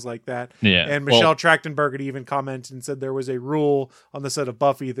 verbally, things like that. Yeah. And Michelle Trachtenberg had even commented and said there was a rule on the set of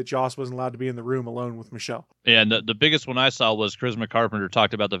Buffy that Joss wasn't allowed to be in the room alone with Michelle. Yeah, and the biggest one I saw was Charisma Carpenter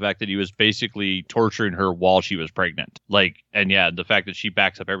talked about the fact that he was basically torturing her while she was pregnant. Like, and yeah, the fact that she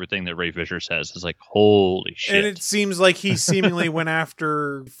backs up everything that Ray Fisher says is like, holy shit. And it seems like he seemingly went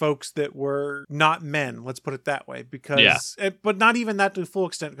after folks that were not men, let's put it that way, because but not even that to the full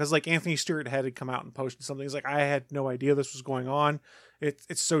extent, because like Anthony Stewart had come out and posted something. He's like, I had no idea this was going on.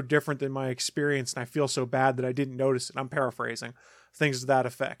 It's so different than my experience, and I feel so bad that I didn't notice it. I'm paraphrasing. Things to that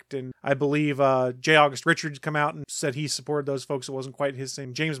effect. And I believe J. August Richards come out and said he supported those folks. It wasn't quite his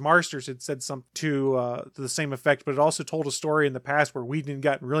thing. James Marsters had said something to the same effect, but it also told a story in the past where Whedon had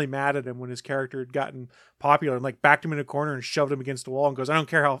gotten really mad at him when his character had gotten popular and like backed him in a corner and shoved him against the wall and goes, I don't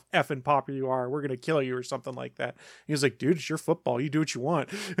care how effing popular you are, we're going to kill you or something like that. He was like, dude, it's your football. You do what you want.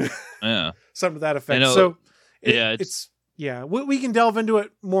 Yeah. Something to that effect. So it's yeah, we can delve into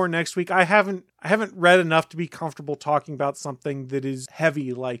it more next week. I haven't read enough to be comfortable talking about something that is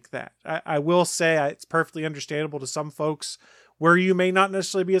heavy like that. I will say it's perfectly understandable to some folks where you may not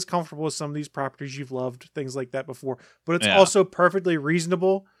necessarily be as comfortable with some of these properties you've loved, things like that before. But it's also perfectly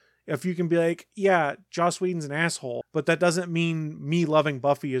reasonable if you can be like, yeah, Joss Whedon's an asshole, but that doesn't mean me loving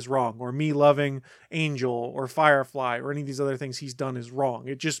Buffy is wrong, or me loving Angel or Firefly or any of these other things he's done is wrong.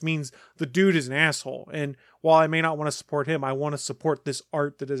 It just means the dude is an asshole. And while I may not want to support him, I want to support this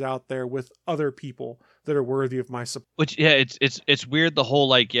art that is out there with other people that are worthy of my support. Which, yeah, it's weird, the whole,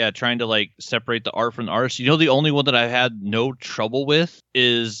 like, trying to, like, separate the art from the artist. You know, the only one that I had no trouble with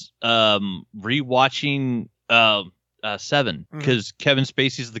is rewatching 7, because Kevin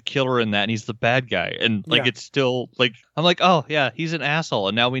Spacey's the killer in that, and he's the bad guy, and like it's still like I'm like, oh yeah, he's an asshole,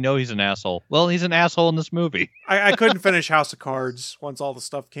 and now we know he's an asshole. Well, he's an asshole in this movie. I couldn't finish House of Cards once all the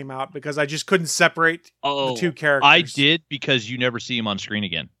stuff came out because I just couldn't separate the two characters. I did, because you never see him on screen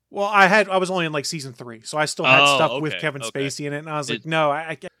again. Well, I was only in like season 3, so I still had stuff with Kevin Spacey in it, and I was like, no,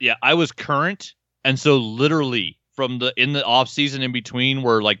 I can't. Yeah, I was current, and so literally from in the off season in between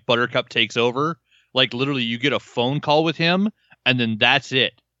where like Buttercup takes over. Like, literally, you get a phone call with him, and then that's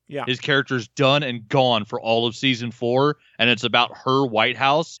it. Yeah. His character's done and gone for all of season 4, and it's about her White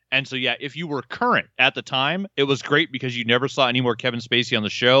House. And so, yeah, if you were current at the time, it was great because you never saw any more Kevin Spacey on the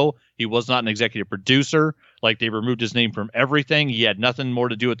show. He was not an executive producer. Like, they removed his name from everything. He had nothing more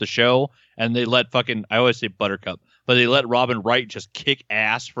to do with the show. And they let I always say Buttercup, but they let Robin Wright just kick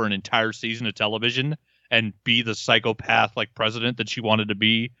ass for an entire season of television and be the psychopath, like, president that she wanted to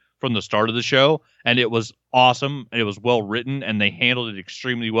be from the start of the show. And it was awesome, and it was well written, and they handled it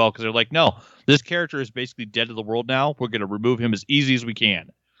extremely well, because they're like, no, this character is basically dead to the world now. We're going to remove him as easy as we can.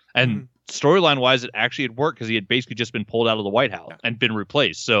 And storyline wise, it actually had worked, because he had basically just been pulled out of the White House and been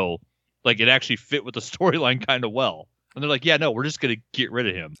replaced. So like, it actually fit with the storyline kind of well. And they're like, yeah, no, we're just going to get rid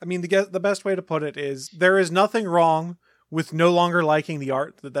of him. I mean, the best way to put it is there is nothing wrong with no longer liking the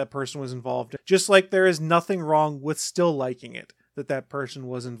art that person was involved in, just like there is nothing wrong with still liking it that person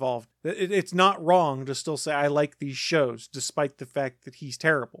was involved. It's not wrong to still say, I like these shows, despite the fact that he's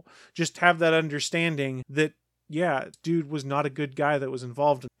terrible. Just have that understanding that, yeah, dude was not a good guy that was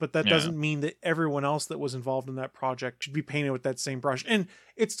involved, but that doesn't mean that everyone else that was involved in that project should be painted with that same brush. And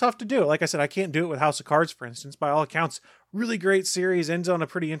it's tough to do. Like I said, I can't do it with House of Cards, for instance. By all accounts, really great series, ends on a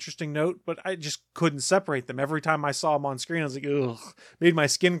pretty interesting note, but I just couldn't separate them. Every time I saw him on screen, I was like, ugh, made my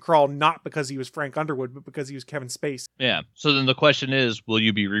skin crawl, not because he was Frank Underwood, but because he was Kevin Spacey. Yeah. So then the question is, will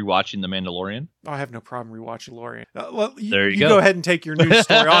you be rewatching The Mandalorian? Oh, I have no problem rewatching Lorian. There you go ahead and take your news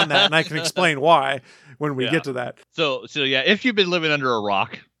story on that, and I can explain why when we get to that. So yeah, if you've been living under a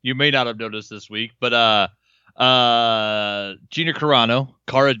rock, you may not have noticed this week, but Gina Carano,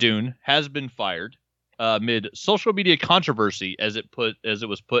 Cara Dune, has been fired amid social media controversy, as it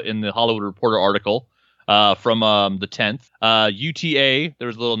was put in the Hollywood Reporter article from the 10th. UTA, there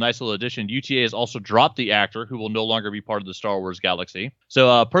was a nice little addition. UTA has also dropped the actor, who will no longer be part of the Star Wars galaxy.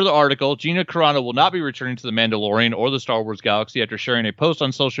 So per the article, Gina Carano will not be returning to the Mandalorian or the Star Wars galaxy after sharing a post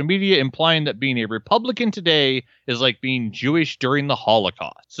on social media implying that being a Republican today is like being Jewish during the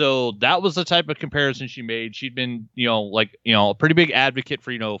Holocaust. So that was the type of comparison she made. She'd been, a pretty big advocate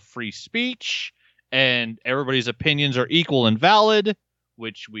for, free speech, and everybody's opinions are equal and valid,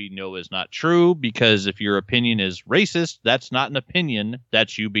 which we know is not true, because if your opinion is racist, that's not an opinion,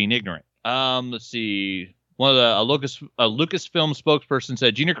 that's you being ignorant. Let's see. One of the Lucasfilm spokesperson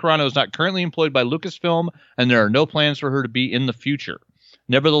said Gina Carano is not currently employed by Lucasfilm, and there are no plans for her to be in the future.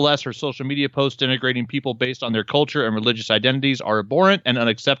 Nevertheless, her social media posts integrating people based on their culture and religious identities are abhorrent and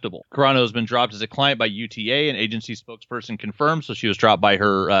unacceptable. Carano has been dropped as a client by UTA, an agency spokesperson confirmed, so she was dropped by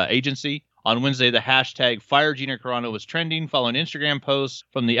her agency. On Wednesday, the hashtag #FireGinaCarano was trending following Instagram posts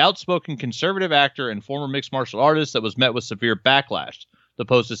from the outspoken conservative actor and former mixed martial artist that was met with severe backlash. The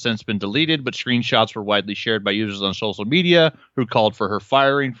post has since been deleted, but screenshots were widely shared by users on social media who called for her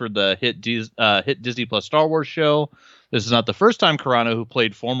firing for the hit Disney Plus Star Wars show. This is not the first time Carano, who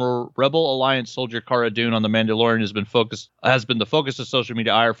played former Rebel Alliance soldier Cara Dune on The Mandalorian, has been the focus of social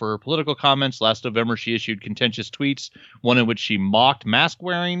media ire for her political comments. Last November, she issued contentious tweets, one in which she mocked mask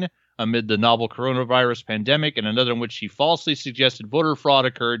wearing amid the novel coronavirus pandemic, and another in which she falsely suggested voter fraud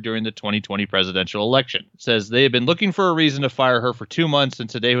occurred during the 2020 presidential election. It says they have been looking for a reason to fire her for 2 months, and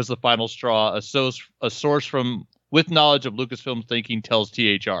today was the final straw. A source with knowledge of Lucasfilm thinking tells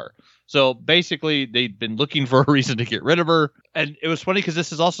THR. So basically, they'd been looking for a reason to get rid of her. And it was funny because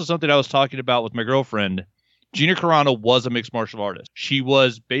this is also something I was talking about with my girlfriend. Gina Carano was a mixed martial artist. She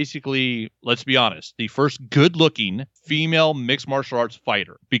was basically, let's be honest, the first good-looking female mixed martial arts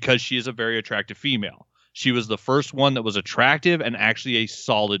fighter because she is a very attractive female. She was the first one that was attractive and actually a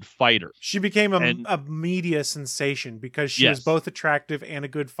solid fighter. She became a media sensation because she was both attractive and a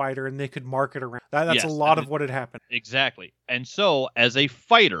good fighter, and they could market around. That's a lot of what had happened. Exactly. And so, as a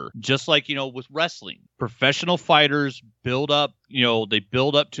fighter, just like, with wrestling, professional fighters build up, they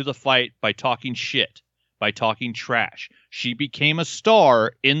build up to the fight by talking shit, by talking trash. She became a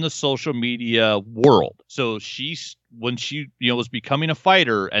star in the social media world. So when she was becoming a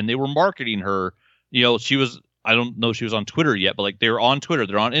fighter and they were marketing her, she was, I don't know if she was on Twitter yet, but they were on Twitter,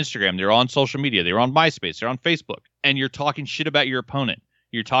 they're on Instagram, they're on social media, they're on MySpace, they're on Facebook, and you're talking shit about your opponent.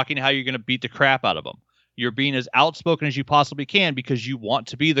 You're talking how you're going to beat the crap out of them. You're being as outspoken as you possibly can because you want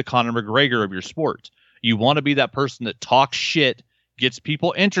to be the Conor McGregor of your sport. You want to be that person that talks shit, gets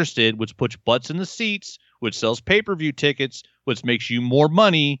people interested, which puts butts in the seats, which sells pay-per-view tickets, which makes you more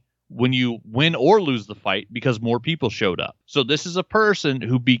money when you win or lose the fight because more people showed up. So this is a person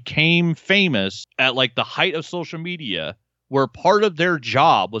who became famous at the height of social media, where part of their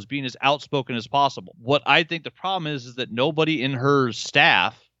job was being as outspoken as possible. What I think the problem is that nobody in her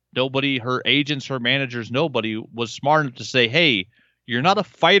staff, nobody, her agents, her managers, nobody was smart enough to say, hey, you're not a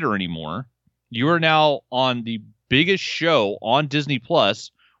fighter anymore. You are now on the biggest show on Disney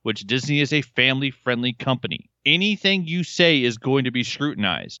Plus, which Disney is a family-friendly company. Anything you say is going to be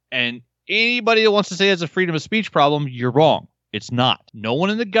scrutinized. And anybody that wants to say it's a freedom of speech problem, you're wrong. It's not. No one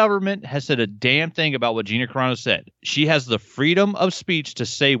in the government has said a damn thing about what Gina Carano said. She has the freedom of speech to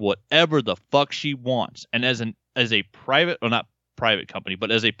say whatever the fuck she wants. And as a private, or not private company, but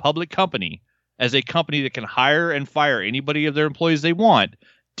as a public company, as a company that can hire and fire anybody of their employees they want,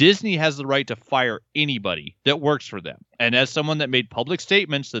 Disney has the right to fire anybody that works for them. And as someone that made public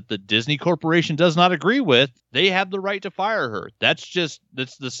statements that the Disney Corporation does not agree with, they have the right to fire her. That's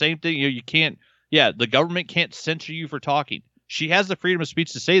the same thing. You can't, the government can't censor you for talking. She has the freedom of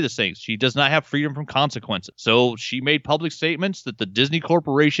speech to say these things. She does not have freedom from consequences. So she made public statements that the Disney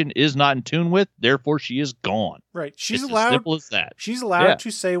Corporation is not in tune with. Therefore, she is gone. Right. It's as simple as that. She's allowed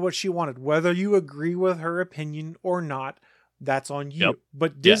to say what she wanted, whether you agree with her opinion or not. That's on you. Yep.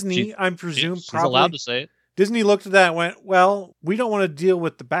 But Disney, I presume, she's probably allowed to say it. Disney looked at that and went, well, we don't want to deal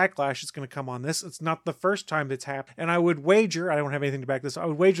with the backlash that's going to come on this. It's not the first time that's happened. And I would wager, I don't have anything to back this, I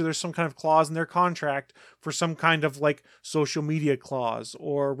would wager there's some kind of clause in their contract for some kind of social media clause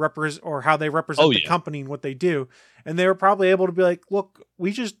or how they represent the company and what they do. And they were probably able to be like, look,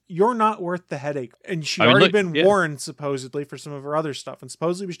 you're not worth the headache. And she'd already been warned, supposedly, for some of her other stuff. And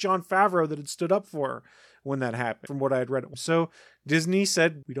supposedly it was Jon Favreau that had stood up for her when that happened, from what I had read. So Disney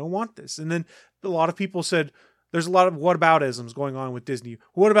said, we don't want this. And then a lot of people said, there's a lot of whataboutisms going on with Disney.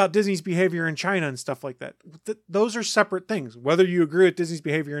 What about Disney's behavior in China and stuff like that? Those are separate things. Whether you agree with Disney's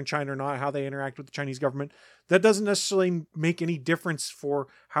behavior in China or not, how they interact with the Chinese government, that doesn't necessarily make any difference for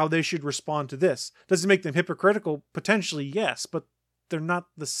how they should respond to this. Does it make them hypocritical? Potentially, yes, but they're not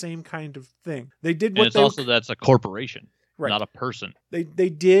the same kind of thing. They did what that's a corporation, not a person. They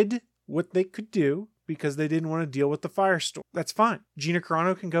did what they could do because they didn't want to deal with the firestorm. That's fine. Gina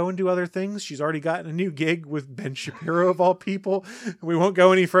Carano can go and do other things. She's already gotten a new gig with Ben Shapiro, of all people. We won't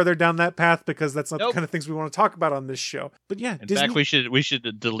go any further down that path because that's not the kind of things we want to talk about on this show. But yeah, in fact, we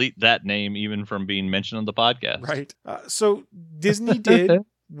should delete that name even from being mentioned on the podcast. Right. So Disney did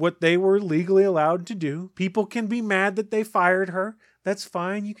what they were legally allowed to do. People can be mad that they fired her. That's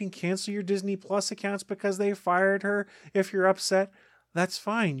fine. You can cancel your Disney Plus accounts because they fired her if you're upset. that's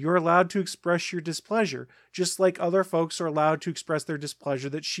fine. You're allowed to express your displeasure, just like other folks are allowed to express their displeasure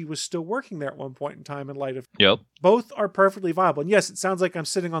that she was still working there at one point in time in light of. Yep. Both are perfectly viable. And yes, it sounds like I'm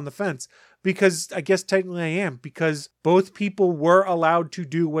sitting on the fence because I guess technically I am, because both people were allowed to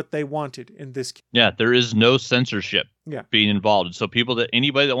do what they wanted in this case. Yeah, there is no censorship Yeah. being involved. So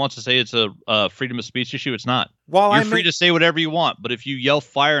anybody that wants to say it's a freedom of speech issue, it's not. While You're free to say whatever you want, but if you yell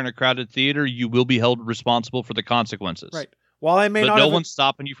fire in a crowded theater, you will be held responsible for the consequences. Right. While I may But not no have, one's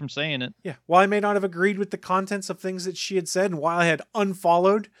stopping you from saying it. yeah, while I may not have agreed with the contents of things that she had said, and while I had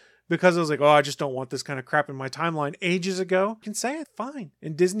unfollowed because I was like, oh, I just don't want this kind of crap in my timeline ages ago, can say it, fine.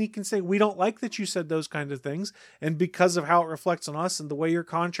 And Disney can say, we don't like that you said those kind of things, and because of how it reflects on us and the way your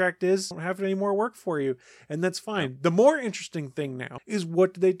contract is, I don't have any more work for you, and that's fine. The more interesting thing now is,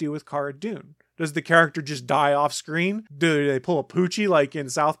 what do they do with Cara Dune? Does the character just die off screen? Do they pull a Poochie like in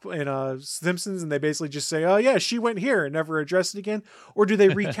Simpsons and they basically just say, oh yeah, she went here and never address it again? Or do they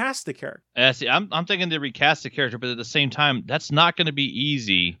recast the character? See, I'm thinking they recast the character, but at the same time, that's not going to be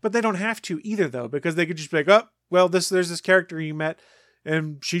easy. But they don't have to either, though, because they could just be like, oh, well, there's this character you met,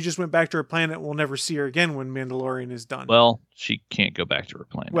 and she just went back to her planet. We'll never see her again when Mandalorian is done. Well, she can't go back to her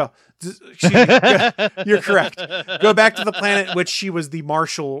planet. Well, you're correct. Go back to the planet which she was the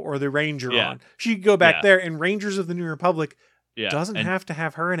marshal or the ranger on. She could go back there, and Rangers of the New Republic doesn't have to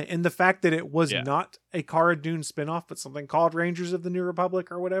have her in it. And the fact that it was not a Cara Dune spinoff, but something called Rangers of the New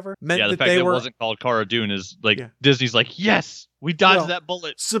Republic or whatever, meant the that fact they that were... it wasn't called Cara Dune is like, Disney's like, yes, we dodged that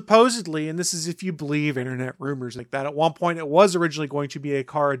bullet. Supposedly, and this is if you believe internet rumors like that, at one point it was originally going to be a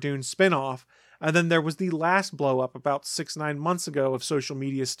Cara Dune spinoff. And then there was the last blow up about 6-9 months ago of social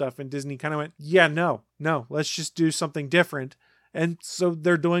media stuff. And Disney kind of went, yeah, no, let's just do something different. And so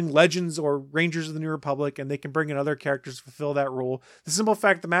they're doing Legends or Rangers of the New Republic, and they can bring in other characters to fulfill that role. The simple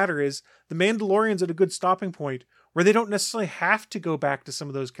fact of the matter is, The Mandalorian's at a good stopping point where they don't necessarily have to go back to some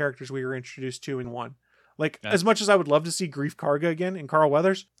of those characters we were introduced to in one. Like, as much as I would love to see Grief Karga again and Carl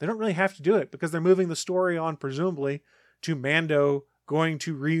Weathers, they don't really have to do it because they're moving the story on, presumably, to Mando going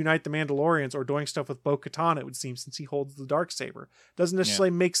to reunite the Mandalorians or doing stuff with Bo-Katan, it would seem, since he holds the Darksaber. Doesn't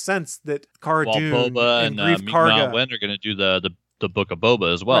necessarily make sense that Cara Dune Boba and Grief Karga... Wen are going to do the Book of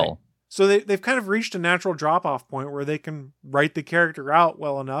Boba as well. Right. So they've kind of reached a natural drop-off point where they can write the character out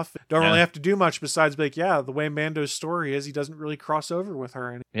well enough. Don't really have to do much besides be like, the way Mando's story is, he doesn't really cross over with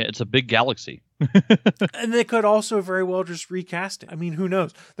her. Yeah, it's a big galaxy. And they could also very well just recast it. I mean, who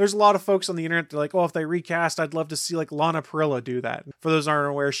knows? There's a lot of folks on the internet that are like, oh, if they recast, I'd love to see like Lana Parrilla do that. For those who aren't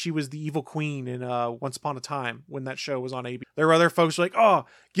aware, she was the evil queen in Once Upon a Time when that show was on AB. There were other folks who were like, oh,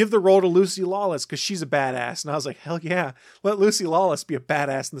 give the role to Lucy Lawless because she's a badass. And I was like, hell yeah, let Lucy Lawless be a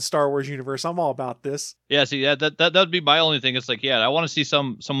badass in the Star Wars universe. I'm all about this. Yeah, see, that would be my only thing. It's like, I want to see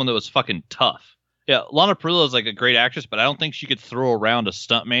someone that was fucking tough. Yeah, Lana Parrilla is like a great actress, but I don't think she could throw around a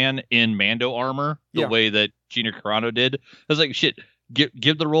stuntman in Mando armor the way that Gina Carano did. I was like, shit,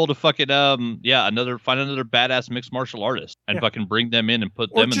 give the role to fucking find another badass mixed martial artist and fucking bring them in and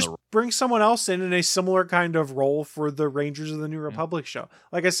put them in the role. Bring someone else in a similar kind of role for the Rangers of the New Republic show.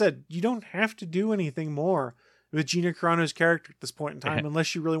 Like I said, you don't have to do anything more with Gina Carano's character at this point in time,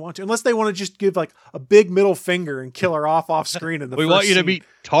 unless you really want to. Unless they want to just give like a big middle finger and kill her off screen in the We want you to meet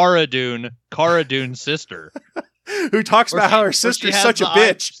Cara Dune's sister. Who talks about how her sister's such a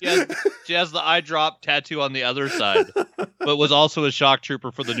bitch. She has the eye drop tattoo on the other side, but was also a shock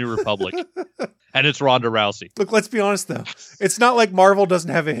trooper for the New Republic. And it's Ronda Rousey. Look, let's be honest, though. It's not like Marvel doesn't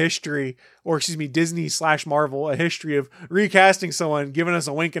have a history, or Disney/Marvel, a history of recasting someone, giving us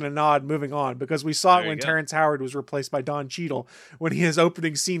a wink and a nod, moving on. Because we saw it when Terrence Howard was replaced by Don Cheadle, when his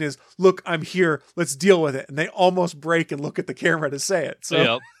opening scene is, look, I'm here, let's deal with it. And they almost break and look at the camera to say it.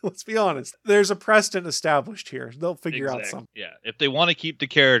 So let's be honest. There's a precedent established here. They'll figure out something. Yeah, if they want to keep the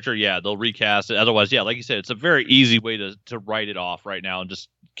character, they'll recast it. Otherwise, like you said, it's a very easy way to write it off right now and just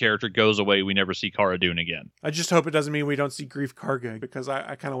character goes away. We never see Cara Dune again. I just hope it doesn't mean we don't see Grief Karga, because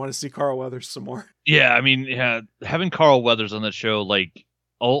I kind of want to see Carl Weathers some more. Yeah, I mean, having Carl Weathers on that show, like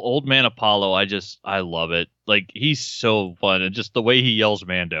Old Man Apollo, I love it. Like, he's so fun, and just the way he yells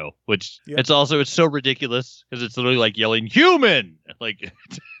Mando, which it's so ridiculous because it's literally like yelling human. Like,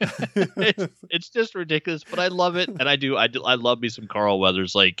 it's just ridiculous, but I love it, and I love me some Carl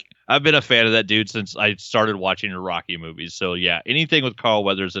Weathers. Like, I've been a fan of that dude since I started watching the Rocky movies. So yeah, anything with Carl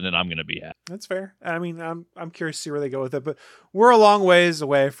Weathers in it, I'm going to be happy. That's fair. I mean, I'm curious to see where they go with it, but we're a long ways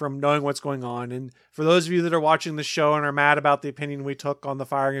away from knowing what's going on. And for those of you that are watching the show and are mad about the opinion we took on the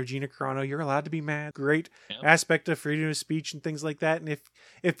firing of Gina Carano, you're allowed to be mad. Great aspect of freedom of speech and things like that. And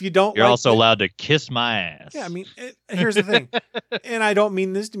if you don't, you're also allowed to kiss my ass. Yeah, I mean, here's the thing, and I don't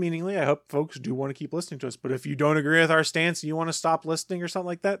mean this demeaningly. I hope folks do want to keep listening to us. But if you don't agree with our stance and you want to stop listening or something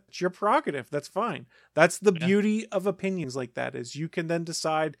like that, it's your prerogative. That's fine. That's the beauty of opinions like that, is you can then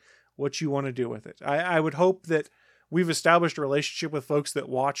decide what you want to do with it. I would hope that we've established a relationship with folks that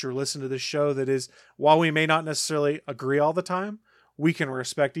watch or listen to this show that is, while we may not necessarily agree all the time, we can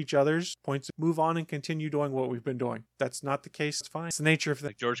respect each other's points, move on, and continue doing what we've been doing. That's not the case. It's fine. It's the nature of things.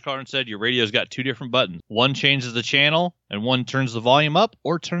 Like George Carlin said, your radio's got two different buttons. One changes the channel, and one turns the volume up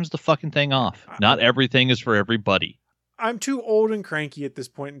or turns the fucking thing off. Not everything is for everybody. I'm too old and cranky at this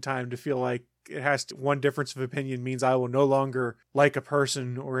point in time to feel like it has to, one difference of opinion means I will no longer like a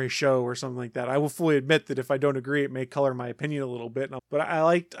person or a show or something like that. I will fully admit that if I don't agree, it may color my opinion a little bit. But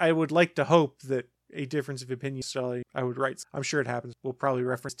I would like to hope that a difference of opinion, so I would write. I'm sure it happens. We'll probably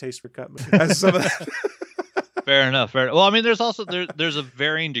reference Taste for Cut as some of that. Fair enough. Well, I mean, there's also there's a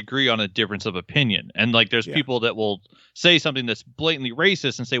varying degree on a difference of opinion, and like there's people that will say something that's blatantly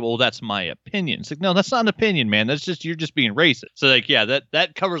racist and say, "Well, that's my opinion." It's like, no, that's not an opinion, man. That's just you're just being racist. So like, yeah,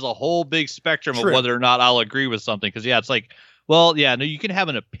 that covers a whole big spectrum of whether or not I'll agree with something. Because it's like, well, yeah, no, you can have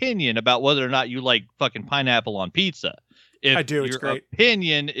an opinion about whether or not you like fucking pineapple on pizza. If I do. It's great.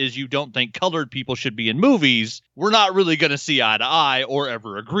 Opinion is you don't think colored people should be in movies, we're not really going to see eye to eye or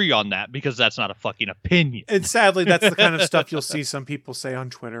ever agree on that, because that's not a fucking opinion. And sadly, that's the kind of stuff you'll see some people say on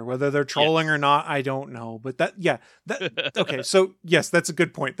Twitter, whether they're trolling or not. I don't know, but okay. So yes, that's a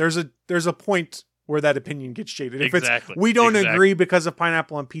good point. There's a point where that opinion gets shaded. If it's we don't agree because of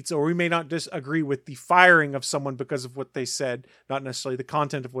pineapple on pizza, or we may not disagree with the firing of someone because of what they said, not necessarily the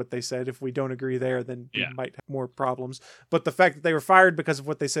content of what they said. If we don't agree there, then we might have more problems. But the fact that they were fired because of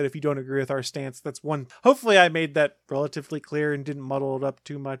what they said, if you don't agree with our stance, that's one. Hopefully I made that relatively clear and didn't muddle it up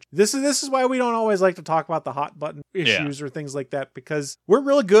too much. This is why we don't always like to talk about the hot button issues or things like that, because we're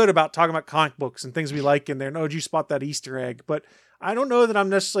really good about talking about comic books and things we like in there. And, oh, did you spot that Easter egg? But I don't know that I'm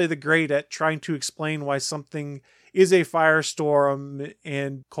necessarily the great at trying to explain why something is a firestorm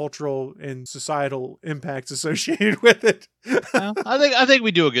and cultural and societal impacts associated with it. Well, I think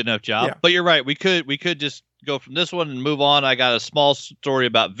we do a good enough job. Yeah. But you're right. We could just go from this one and move on. I got a small story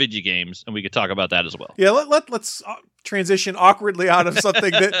about video games, and we could talk about that as well. Yeah, let's transition awkwardly out of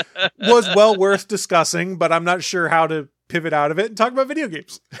something that was well worth discussing, but I'm not sure how to pivot out of it and talk about video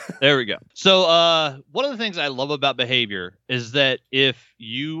games. There we go. So one of the things I love about Behavior is that if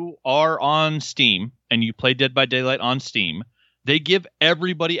you are on Steam and you play Dead by Daylight on Steam, they give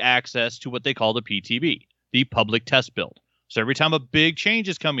everybody access to what they call the PTB, the public test build. So every time a big change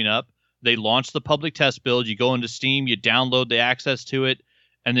is coming up, they launch the public test build. You go into Steam, you download the access to it,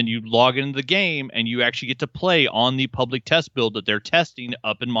 and then you log into the game and you actually get to play on the public test build that they're testing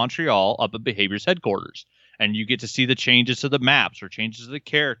up in Montreal, up at Behavior's headquarters. And you get to see the changes to the maps, or changes to the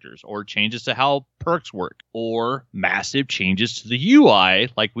characters, or changes to how perks work, or massive changes to the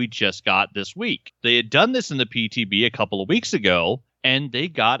UI like we just got this week. They had done this in the PTB a couple of weeks ago, and they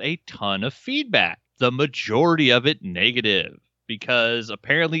got a ton of feedback. The majority of it negative, because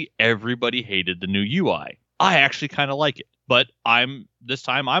apparently everybody hated the new UI. I actually kind of like it, but this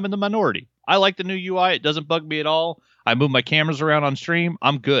time I'm in the minority. I like the new UI. It doesn't bug me at all. I move my cameras around on stream.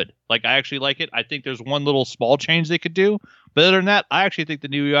 I'm good. Like, I actually like it. I think there's one little small change they could do. But other than that, I actually think the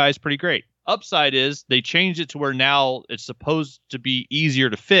new UI is pretty great. Upside is they changed it to where now it's supposed to be easier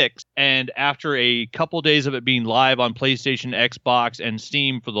to fix. And after a couple days of it being live on PlayStation, Xbox, and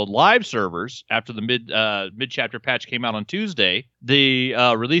Steam for the live servers, after the mid-chapter patch came out on Tuesday, they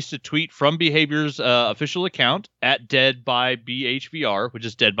released a tweet from Behavior's official account at Dead by BHVR, which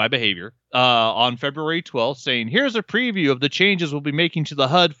is Dead by Behavior, on February 12th, saying, "Here's a preview of the changes we'll be making to the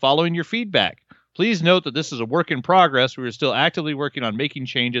HUD following your feedback. Please note that this is a work in progress. We are still actively working on making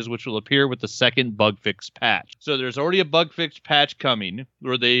changes which will appear with the second bug fix patch." So there's already a bug fix patch coming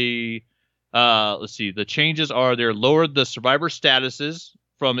where they, the changes are they're lowered the survivor statuses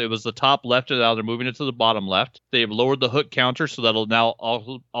from, it was the top left, and now they're moving it to the bottom left. They have lowered the hook counter, so that'll now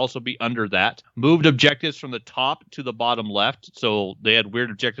also be under that. Moved objectives from the top to the bottom left, so they had weird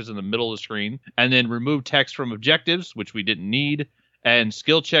objectives in the middle of the screen. And then removed text from objectives, which we didn't need. And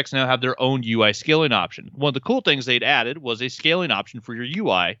skill checks now have their own UI scaling option. One of the cool things they'd added was a scaling option for your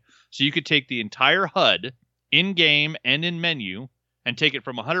UI. So you could take the entire HUD in-game and in menu and take it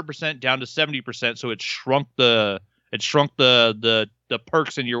from 100% down to 70%. So it shrunk the It shrunk the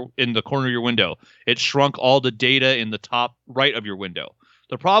perks in the corner of your window. It shrunk all the data in the top right of your window.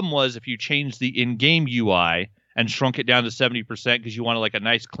 The problem was if you changed the in-game UI and shrunk it down to 70% because you wanted like a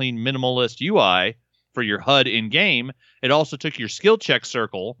nice, clean, minimalist UI for your HUD in-game, it also took your skill check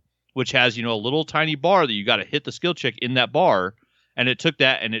circle, which has, a little tiny bar that you got to hit the skill check in that bar, and it took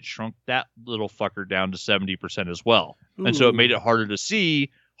that and it shrunk that little fucker down to 70% as well. Ooh. And so it made it harder to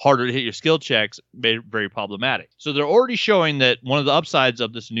see, harder to hit your skill checks, made it very problematic. So they're already showing that one of the upsides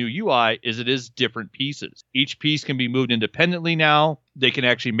of this new UI is it is different pieces. Each piece can be moved independently now. They can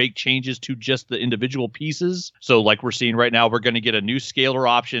actually make changes to just the individual pieces. So like we're seeing right now, we're going to get a new scaler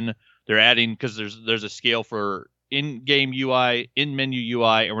option. They're adding, because there's a scale for in-game UI, in-menu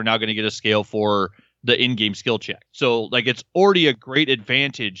UI, and we're now going to get a scale for the in-game skill check. So like it's already a great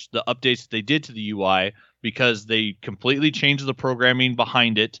advantage, the updates that they did to the UI, because they completely changed the programming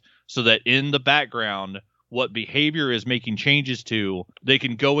behind it so that in the background, what behavior is making changes to, they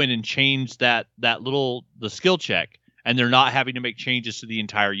can go in and change the skill check, and they're not having to make changes to the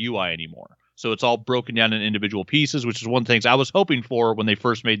entire UI anymore. So it's all broken down in individual pieces, which is one of the things I was hoping for when they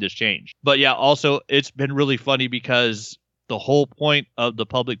first made this change. But yeah, also it's been really funny because the whole point of the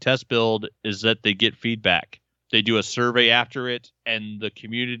public test build is that they get feedback. They do a survey after it, and the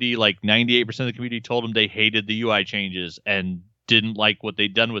community, like 98% of the community, told them they hated the UI changes and didn't like what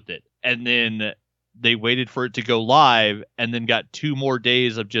they'd done with it. And then they waited for it to go live and then got 2 more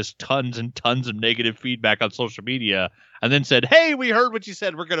days of just tons and tons of negative feedback on social media, and then said, hey, we heard what you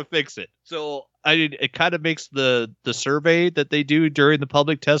said, we're going to fix it. So it kind of makes the survey that they do during the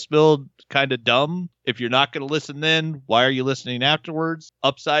public test build kind of dumb. If you're not going to listen then, why are you listening afterwards?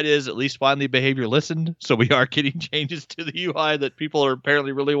 Upside is at least finally behavior listened, so we are getting changes to the UI that people are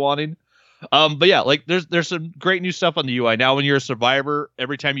apparently really wanting. But yeah, like there's some great new stuff on the UI. Now when you're a survivor,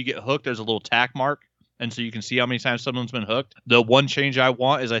 every time you get hooked, there's a little tack mark, and so you can see how many times someone's been hooked. The one change I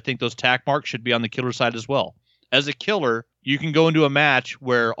want is I think those tack marks should be on the killer side as well. As a killer, you can go into a match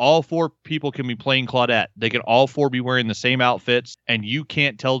where all 4 people can be playing Claudette. They can all 4 be wearing the same outfits, and you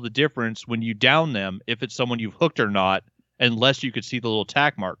can't tell the difference when you down them if it's someone you've hooked or not, unless you could see the little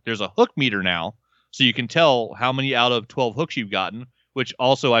tack mark. There's a hook meter now, so you can tell how many out of 12 hooks you've gotten, which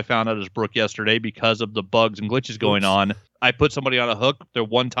also I found out is broke yesterday because of the bugs and glitches going on. I put somebody on a hook the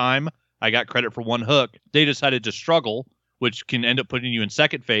one time. I got credit for 1 hook. They decided to struggle, which can end up putting you in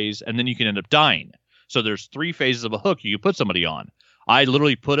second phase, and then you can end up dying. So there's 3 phases of a hook you can put somebody on. I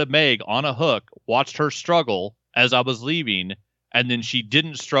literally put a Meg on a hook, watched her struggle as I was leaving, and then she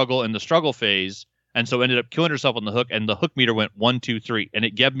didn't struggle in the struggle phase, and so ended up killing herself on the hook, and the hook meter went 1, 2, 3, and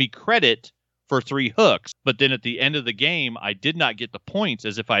it gave me credit for 3 hooks. But then at the end of the game, I did not get the points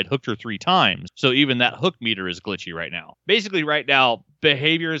as if I had hooked her 3 times. So even that hook meter is glitchy right now. Basically right now,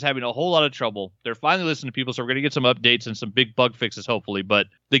 behavior is having a whole lot of trouble. They're finally listening to people, so we're going to get some updates and some big bug fixes, hopefully. But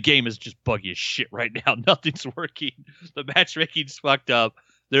the game is just buggy as shit right now. Nothing's working. The matchmaking's fucked up.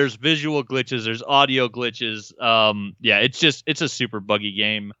 There's visual glitches. There's audio glitches. Yeah, it's a super buggy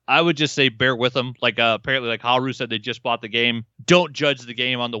game. I would just say bear with them. Like apparently, like Haru said, they just bought the game. Don't judge the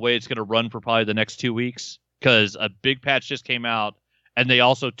game on the way it's going to run for probably the next 2 weeks, because a big patch just came out, and they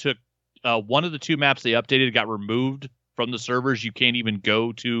also took one of the 2 maps they updated got removed from the servers. You can't even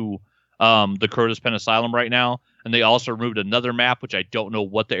go to the Crotus Pen Asylum right now, and they also removed another map, which I don't know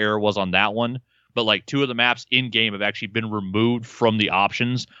what the error was on that one. But like 2 of the maps in game have actually been removed from the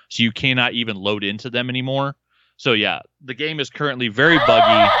options, so you cannot even load into them anymore. So yeah, the game is currently very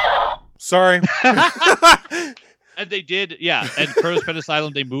buggy. Sorry. And they did, yeah. And Crotus Pen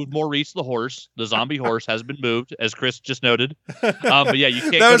Asylum, they moved Maurice the horse. The zombie horse has been moved, as Chris just noted. But yeah, you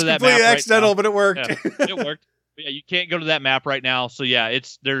can't go to that map. That was completely accidental, but it worked. Yeah, it worked. But yeah, you can't go to that map right now. So yeah,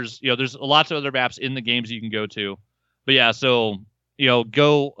 there's lots of other maps in the games you can go to. But yeah, so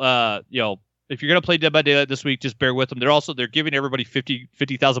go if you're going to play Dead by Daylight this week, just bear with them. They're giving everybody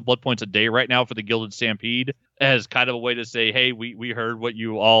 50,000 blood points a day right now for the Gilded Stampede as kind of a way to say, hey, we heard what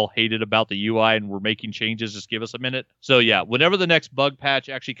you all hated about the UI and we're making changes. Just give us a minute. So yeah, whenever the next bug patch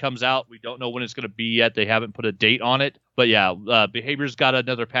actually comes out, we don't know when it's going to be yet. They haven't put a date on it. But yeah, Behavior's got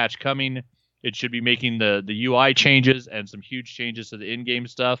another patch coming. It should be making the UI changes and some huge changes to the in-game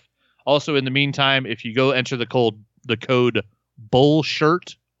stuff. Also, in the meantime, if you go enter the code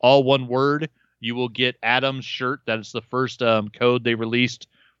BULLSHIRT, all one word, you will get Adam's shirt. That is the first code they released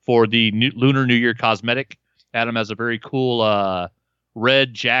for the Lunar New Year cosmetic. Adam has a very cool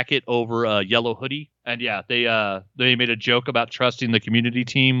red jacket over a yellow hoodie. And yeah, they made a joke about trusting the community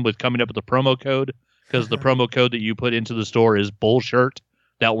team with coming up with a promo code, because the promo code that you put into the store is BULLSHIRT.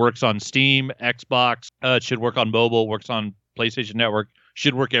 That works on Steam, Xbox. It should work on mobile, works on PlayStation Network.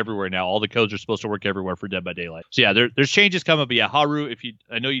 should work everywhere now. All the codes are supposed to work everywhere for Dead by Daylight. So yeah, there's changes coming. But yeah, Haru,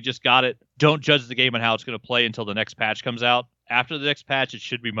 I know you just got it, don't judge the game on how it's going to play until the next patch comes out. After the next patch, it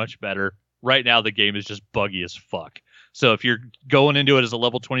should be much better. Right now, the game is just buggy as fuck. So if you're going into it as a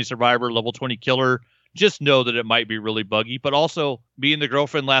level 20 survivor, level 20 killer, just know that it might be really buggy. But also, me and the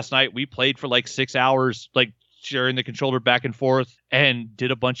girlfriend last night, we played for like 6 hours, like sharing the controller back and forth, and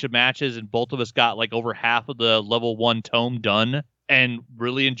did a bunch of matches, and both of us got like over half of the level 1 tome done, and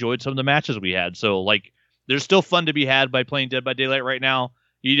really enjoyed some of the matches we had. So like, there's still fun to be had by playing Dead by Daylight right now.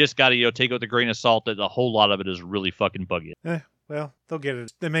 You just got to take it with a grain of salt that a whole lot of it is really fucking buggy. Well, they'll get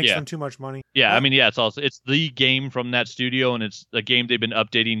it. It makes them too much money. Yeah, I mean, yeah, it's the game from that studio, and it's a game they've been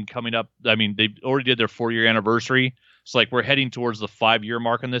updating coming up. I mean, they already did their 4-year anniversary. It's like we're heading towards the 5-year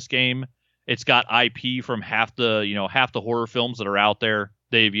mark on this game. It's got IP from half the horror films that are out there.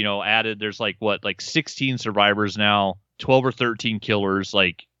 They've, added, there's like 16 survivors now, 12 or 13 killers.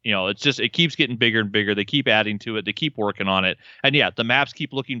 Like, it's just, it keeps getting bigger and bigger. They keep adding to it. They keep working on it. And yeah, the maps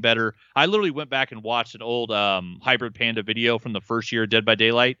keep looking better. I literally went back and watched an old Hybrid Panda video from the first year of Dead by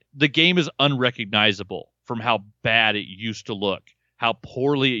Daylight. The game is unrecognizable from how bad it used to look, how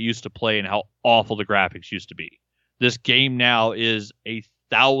poorly it used to play, and how awful the graphics used to be. This game now is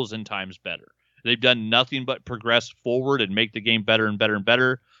 1,000 times better. They've done nothing but progress forward and make the game better and better and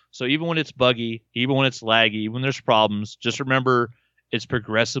better. So even when it's buggy, even when it's laggy, even when there's problems, just remember, it's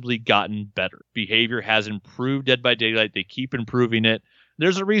progressively gotten better. Behavior has improved Dead by Daylight. They keep improving it.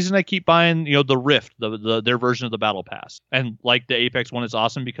 There's a reason I keep buying, the Rift, their version of the Battle Pass. And like the Apex one, it's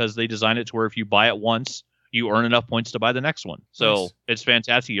awesome because they designed it to where if you buy it once, you earn enough points to buy the next one. So nice. It's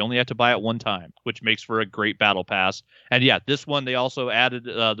fantastic. You only have to buy it one time, which makes for a great battle pass. And yeah, this one, they also added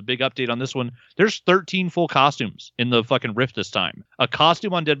the big update on this one. There's 13 full costumes in the fucking Rift this time. A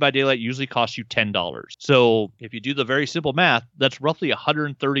costume on Dead by Daylight usually costs you $10. So if you do the very simple math, that's roughly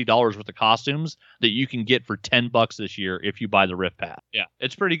 $130 worth of costumes that you can get for $10 this year if you buy the Rift Pass. Yeah,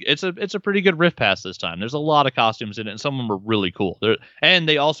 it's a pretty good Rift Pass this time. There's a lot of costumes in it, and some of them are really cool. And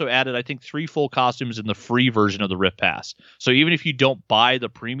they also added, I think, 3 full costumes in the free version of the Rift Pass. So even if you don't buy the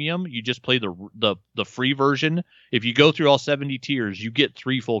premium, you just play the free version. If you go through all 70 tiers, you get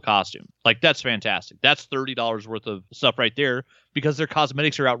 3 full costumes. Like, that's fantastic. That's $30 worth of stuff right there, because their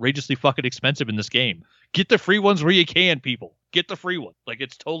cosmetics are outrageously fucking expensive in this game. Get the free ones where you can, people. Get the free one. Like,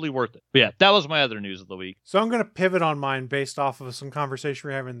 it's totally worth it. But yeah, that was my other news of the week. So I'm going to pivot on mine based off of some conversation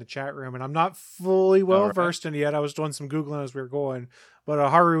we were having in the chat room, and I'm not fully well versed in it yet. I was doing some Googling as we were going, but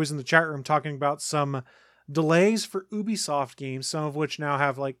Haru was in the chat room talking about some delays for Ubisoft games, some of which now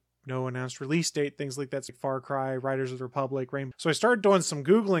have no announced release date, things like that, like Far Cry, Riders of the Republic, Rainbow. So I started doing some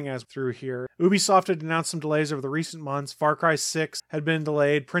Googling as through here. Ubisoft had announced some delays over the recent months. Far Cry 6 had been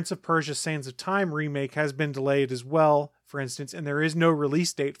delayed. Prince of Persia Sands of Time remake has been delayed as well, for instance, and there is no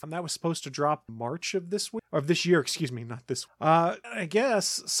release date. That was supposed to drop March of this week, or of this year, excuse me, not this. I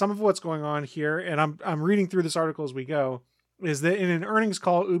guess some of what's going on here, and I'm reading through this article as we go, is that in an earnings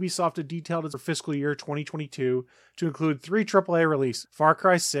call, Ubisoft had detailed its fiscal year 2022 to include 3 AAA releases: Far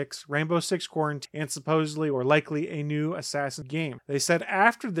Cry 6, Rainbow Six Quarantine, and supposedly or likely a new Assassin game. They said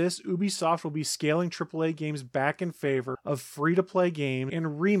after this, Ubisoft will be scaling AAA games back in favor of free-to-play games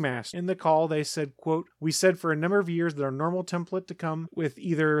and remaster. In the call, they said, quote, "We said for a number of years that our normal template to come with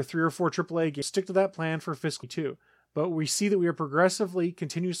either 3 or 4 AAA games. Stick to that plan for fiscal 2. But we see that we are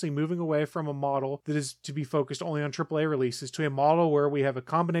continuously moving away from a model that is to be focused only on AAA releases to a model where we have a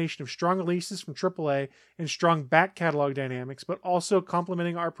combination of strong releases from AAA and strong back catalog dynamics, but also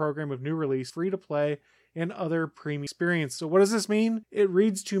complementing our program of new release, free-to-play, and other premium experience." So what does this mean? It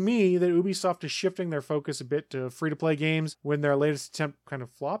reads to me that Ubisoft is shifting their focus a bit to free-to-play games when their latest attempt kind of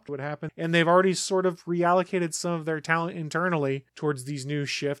flopped. What happened? And they've already sort of reallocated some of their talent internally towards these new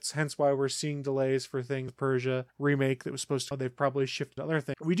shifts, hence why we're seeing delays for things. Persia remake that was supposed to, they've probably shifted other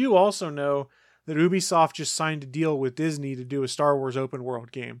things. We do also know that Ubisoft just signed a deal with Disney to do a Star Wars open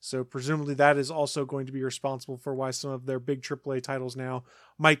world game. So presumably that is also going to be responsible for why some of their big AAA titles now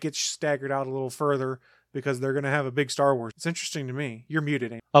might get staggered out a little further, because they're going to have a big Star Wars. It's interesting to me. You're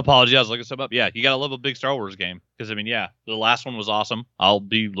muted, Amy. Apologies, I was looking stuff up. Yeah, you got to love a big Star Wars game. Because, the last one was awesome. I'll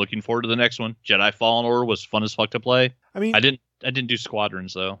be looking forward to the next one. Jedi Fallen Order was fun as fuck to play. I didn't do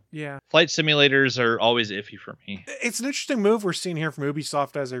Squadrons, though. Yeah. Flight simulators are always iffy for me. It's an interesting move we're seeing here from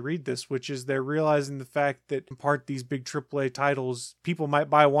Ubisoft as I read this, which is they're realizing the fact that, in part, these big AAA titles, people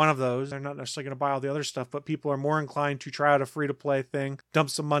might buy one of those. They're not necessarily going to buy all the other stuff, but people are more inclined to try out a free-to-play thing, dump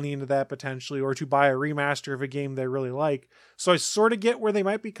some money into that potentially, or to buy a remaster of a game they really like. So I sort of get where they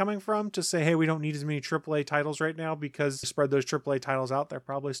might be coming from to say, hey, we don't need as many AAA titles right now, because spread those AAA titles out, they're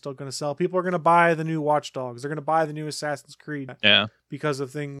probably still going to sell. People are going to buy the new Watch Dogs. They're going to buy the new Assassin's Creed. Yeah. because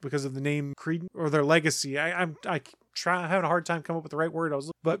of the name Creed or their legacy. I'm having a hard time coming up with the right word.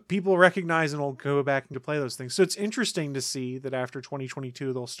 But people recognize and will go back and play those things. So it's interesting to see that after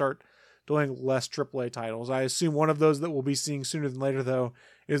 2022 they'll start doing less AAA titles. I assume one of those that we'll be seeing sooner than later, though,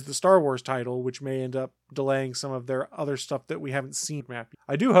 is the Star Wars title, which may end up delaying some of their other stuff that we haven't seen.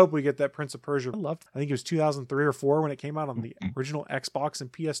 I do hope we get that Prince of Persia. I think it was 2003 or 4 when it came out on the original Xbox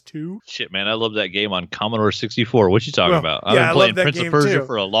and PS2. Shit, man, I love that game on Commodore 64. What you talking about? I've yeah, been playing Prince of Persia too.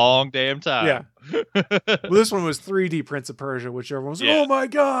 for a long damn time. Yeah. Well, this one was 3D Prince of Persia, which everyone was like, oh my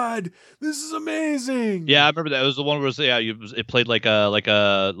god, this is amazing. Yeah, I remember that. It was the one where it played like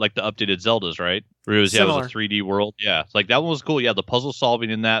the updated Zeldas, right? Where it was it was a 3D world. Yeah, like that one was cool. Yeah, the puzzle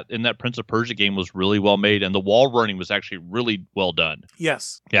solving in that Prince of Persia game was really well made, and the wall running was actually really well done.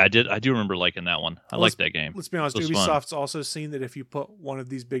 Yes. Yeah, I do remember liking that one. I like that game. Let's be honest, Ubisoft's also seen that if you put one of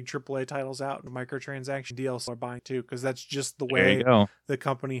these big AAA titles out, the microtransaction DLC are buying too, because that's just the way the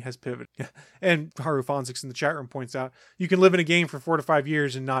company has pivoted. And Haru Fonzix in the chat room points out, you can live in a game for 4 to 5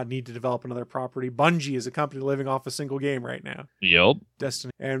 years and not need to develop another property. Bungie is a company living off a single game right now. Yep.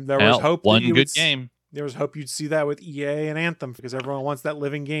 Destiny. And there was hope one good game. There was hope you'd see that with EA and Anthem, because everyone wants that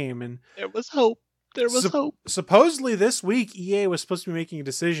living game. And there was hope. There was hope. Supposedly this week, EA was supposed to be making a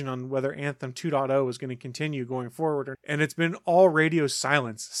decision on whether Anthem 2.0 was going to continue going forward. And it's been all radio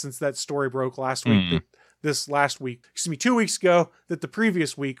silence since that story broke last week. This last week, 2 weeks ago, that the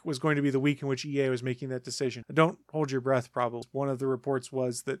previous week was going to be the week in which EA was making that decision. Don't hold your breath, probably. One of the reports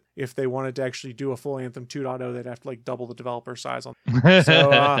was that if they wanted to actually do a full Anthem 2.0, they'd have to double the developer size on it.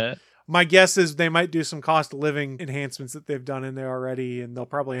 So my guess is they might do some cost of living enhancements that they've done in there already, and they'll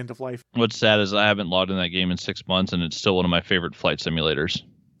probably end of life. What's sad is I haven't logged in that game in 6 months, and it's still one of my favorite flight simulators.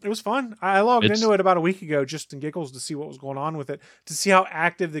 It was fun. I logged into it about a week ago just in giggles to see what was going on with it, to see how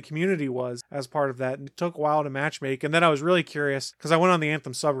active the community was as part of that. And it took a while to matchmake. And then I was really curious because I went on the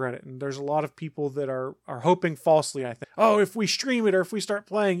Anthem subreddit, and there's a lot of people that are hoping falsely, I think, oh, if we stream it or if we start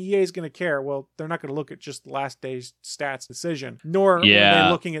playing, EA is going to care. Well, they're not going to look at just last day's stats decision, nor are they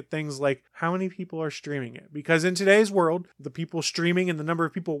looking at things like how many people are streaming it. Because in today's world, the people streaming and the number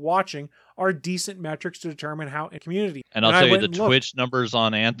of people watching are decent metrics to determine how a community. And I'll tell you, the Twitch numbers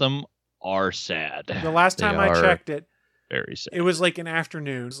on Anthem are sad. The last time I checked it, very sad. It was an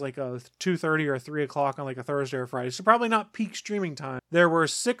afternoon. It was a 2:30 or 3 o'clock on a Thursday or Friday. So probably not peak streaming time. There were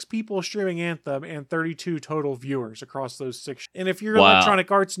 6 people streaming Anthem and 32 total viewers across those 6. And if you're Electronic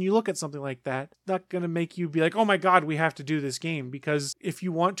Arts and you look at something like that, it's not going to make you be like, oh my God, we have to do this game. Because if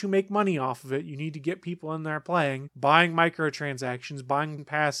you want to make money off of it, you need to get people in there playing, buying microtransactions, buying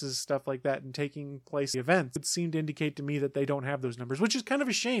passes, stuff like that, and taking place in events. It seemed to indicate to me that they don't have those numbers, which is kind of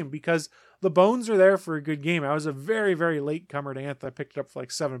a shame because the bones are there for a good game. I was a very, very late comer to Anthem. I picked it up for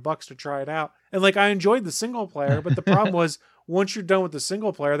 $7 to try it out. And I enjoyed the single player, but the problem was once you're done with the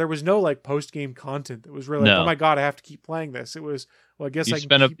single player, there was no post-game content that was really oh my God, I have to keep playing this. It was, well, I guess you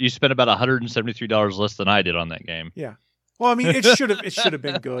spent about $173 less than I did on that game. Yeah. Well, I mean, it should have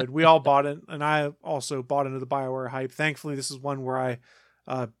been good. We all bought it, and I also bought into the BioWare hype. Thankfully, this is one where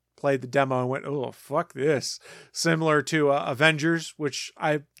I played the demo and went, oh, fuck this. Similar to Avengers, which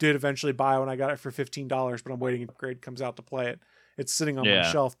I did eventually buy when I got it for $15, but I'm waiting until upgrade comes out to play it. It's sitting on my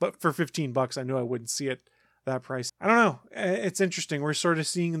shelf, but for $15, I knew I wouldn't see it that price. I don't know. It's interesting. We're sort of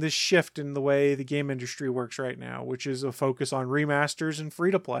seeing this shift in the way the game industry works right now, which is a focus on remasters and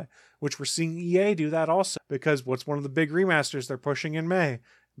free to play, which we're seeing EA do that also, because what's one of the big remasters they're pushing in May?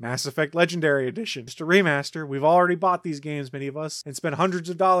 Mass Effect Legendary Edition. Just a remaster. We've already bought these games, many of us, and spent hundreds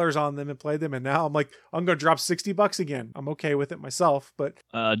of dollars on them and played them. And now I'm I'm going to drop $60 again. I'm okay with it myself, but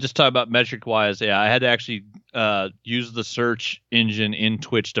just talk about metric wise. Yeah, I had to actually use the search engine in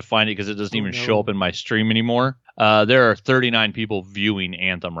Twitch to find it because it doesn't even show up in my stream anymore. There are 39 people viewing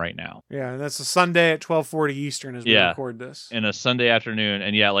Anthem right now. Yeah, and that's a Sunday at 12:40 Eastern as we record this. And a Sunday afternoon.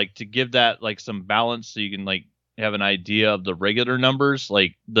 And to give that some balance so you can have an idea of the regular numbers,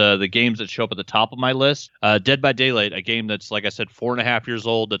 the games that show up at the top of my list. Dead by Daylight, a game that's, like I said, 4.5 years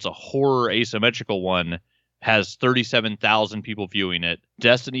old, that's a horror asymmetrical one, has 37,000 people viewing it.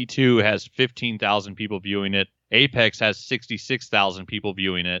 Destiny 2 has 15,000 people viewing it. Apex has 66,000 people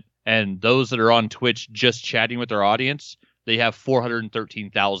viewing it. And those that are on Twitch just chatting with their audience, they have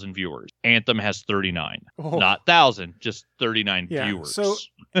 413,000 viewers. Anthem has 39. Not 1,000, just 39 viewers. So,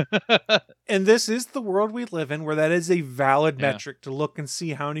 and this is the world we live in where that is a valid metric to look and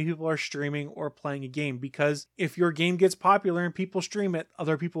see how many people are streaming or playing a game. Because if your game gets popular and people stream it,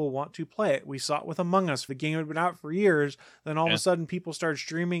 other people will want to play it. We saw it with Among Us. The game had been out for years. Then all of a sudden people started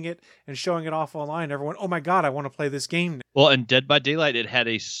streaming it and showing it off online. Everyone, oh my God, I want to play this game now. Well, and Dead by Daylight, it had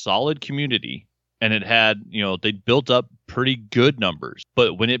a solid community. and it had, they built up pretty good numbers.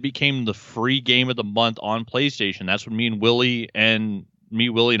 But when it became the free game of the month on PlayStation, that's when Willie, and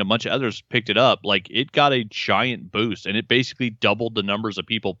a bunch of others picked it up. Like, it got a giant boost, and it basically doubled the numbers of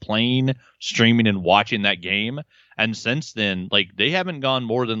people playing, streaming, and watching that game. And since then, like, they haven't gone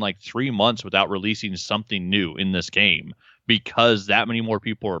more than like 3 months without releasing something new in this game, because that many more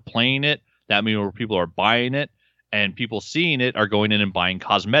people are playing it, that many more people are buying it, and people seeing it are going in and buying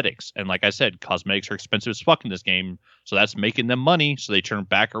cosmetics. And like I said, cosmetics are expensive as fuck in this game, so that's making them money. So they turn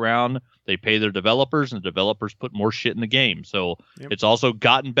back around, they pay their developers, and the developers put more shit in the game. So It's also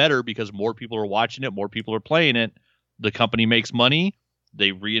gotten better because more people are watching it, more people are playing it. The company makes money,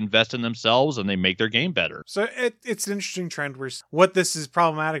 they reinvest in themselves, and they make their game better. So it's an interesting trend where what this is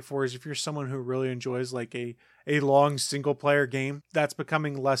problematic for is if you're someone who really enjoys like a long single player game, that's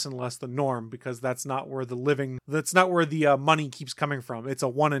becoming less and less the norm, because that's not where the money keeps coming from. It's a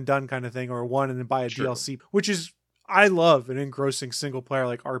one and done kind of thing, or a one and then buy a DLC, which is, I love an engrossing single player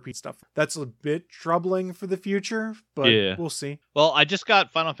like RP stuff. That's a bit troubling for the future, but we'll see. Well, I just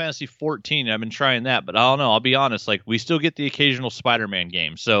got Final Fantasy 14. I've been trying that, but I don't know. I'll be honest. Like, we still get the occasional Spider-Man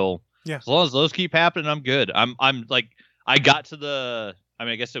game, so as long as those keep happening, I'm good. I'm like, I got to the. I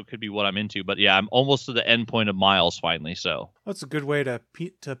mean, I guess it could be what I'm into, but yeah, I'm almost to the end point of Miles finally. So that's a good way to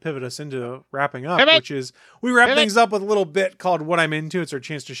pivot us into wrapping up, which is we wrap things up with a little bit called What I'm Into. It's our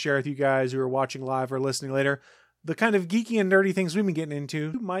chance to share with you guys who are watching live or listening later the kind of geeky and nerdy things we've been getting into.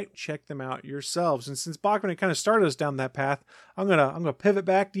 You might check them out yourselves. And since Bachman had kind of started us down that path, I'm gonna pivot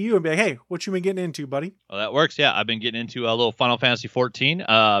back to you and be like, hey, what you been getting into, buddy? Well, that works. Yeah, I've been getting into a little Final Fantasy 14. Me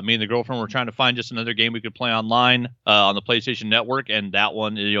and the girlfriend were trying to find just another game we could play online on the PlayStation Network, and that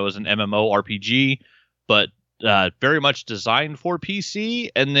one, is an MMO RPG, but very much designed for PC.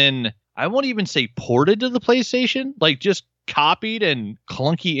 And then I won't even say ported to the PlayStation, like just copied and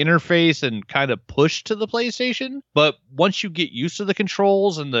clunky interface and kind of pushed to the PlayStation. But once you get used to the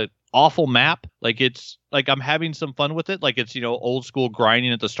controls and the awful map, like, it's like I'm having some fun with it. Like, it's, old school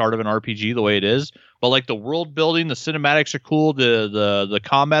grinding at the start of an RPG the way it is, but like the world building, the cinematics are cool, the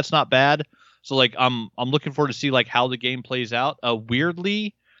combat's not bad. So like I'm looking forward to see like how the game plays out.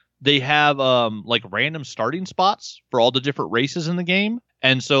 Weirdly, they have like random starting spots for all the different races in the game.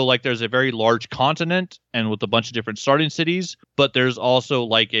 And so, like, there's a very large continent and with a bunch of different starting cities, but there's also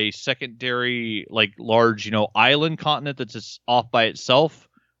like a secondary, like, large, island continent that's just off by itself,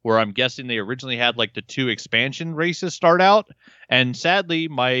 where I'm guessing they originally had like the 2 expansion races start out. And sadly,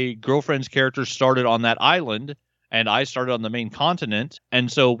 my girlfriend's character started on that island and I started on the main continent.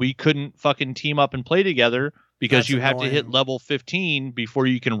 And so we couldn't fucking team up and play together, because you have to hit level 15 before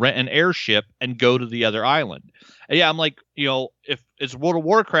you can rent an airship and go to the other island. And yeah, I'm like, if it's World of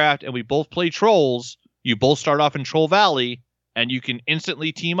Warcraft and we both play trolls, you both start off in Troll Valley and you can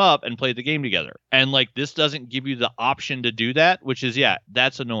instantly team up and play the game together. And like, this doesn't give you the option to do that, which is,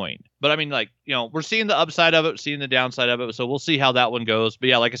 that's annoying. But I mean, like, we're seeing the upside of it, seeing the downside of it. So we'll see how that one goes. But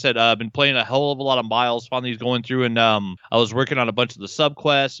yeah, like I said, I've been playing a hell of a lot of Miles. Finally going through, and I was working on a bunch of the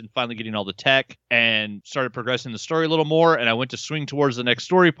subquests and finally getting all the tech and started progressing the story a little more. And I went to swing towards the next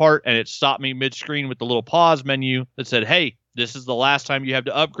story part, and it stopped me mid-screen with the little pause menu that said, hey, this is the last time you have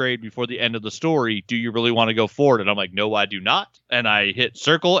to upgrade before the end of the story. Do you really want to go forward? And I'm like, no, I do not. And I hit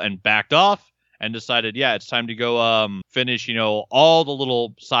circle and backed off and decided, it's time to go finish, all the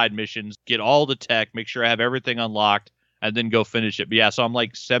little side missions, get all the tech, make sure I have everything unlocked, and then go finish it. But yeah, so I'm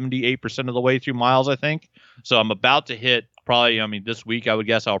like 78% of the way through Miles, I think. So I'm about to hit probably, this week, I would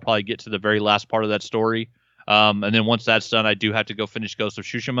guess I'll probably get to the very last part of that story. And then once that's done, I do have to go finish Ghost of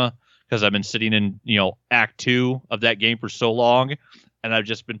Tsushima, because I've been sitting in, Act 2 of that game for so long, and I've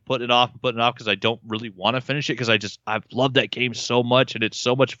just been putting it off because I don't really want to finish it, because I've loved that game so much, and it's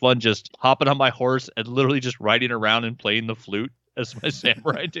so much fun just hopping on my horse and literally just riding around and playing the flute as my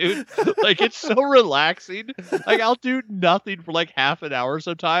samurai dude. Like, it's so relaxing. Like, I'll do nothing for like half an hour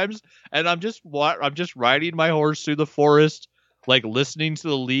sometimes, and I'm just riding my horse through the forest, like listening to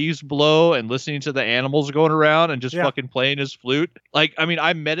the leaves blow and listening to the animals going around and just fucking playing his flute. Like, I mean,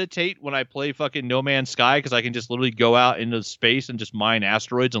 I meditate when I play fucking No Man's Sky, because I can just literally go out into space and just mine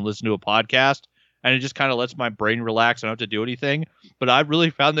asteroids and listen to a podcast. And it just kind of lets my brain relax. I don't have to do anything. But I've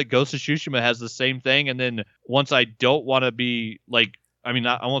really found that Ghost of Tsushima has the same thing. And then once I don't want to be like, I mean,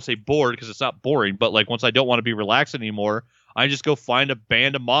 I won't say bored, because it's not boring, but like once I don't want to be relaxed anymore, I just go find a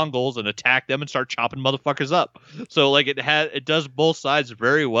band of Mongols and attack them and start chopping motherfuckers up. So like it does both sides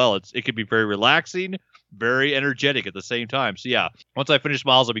very well. It can be very relaxing, very energetic at the same time. So yeah, once I finish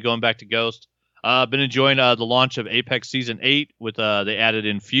Miles, I'll be going back to Ghost. I've been enjoying the launch of Apex Season 8 with they added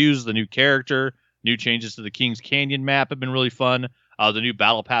in Fuse, the new character, new changes to the King's Canyon map have been really fun. The new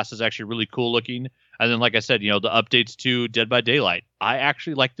battle pass is actually really cool looking. And then, like I said, the updates to Dead by Daylight. I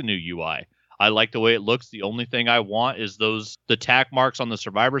actually like the new UI. I like the way it looks. The only thing I want is the tack marks on the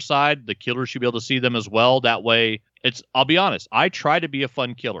survivor side. The killer should be able to see them as well. That way, I'll be honest, I try to be a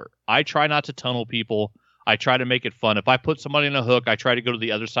fun killer. I try not to tunnel people. I try to make it fun. If I put somebody in a hook, I try to go to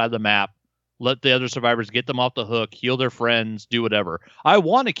the other side of the map, let the other survivors get them off the hook, heal their friends, do whatever. I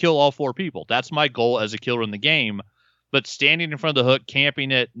want to kill all 4 people. That's my goal as a killer in the game. But standing in front of the hook,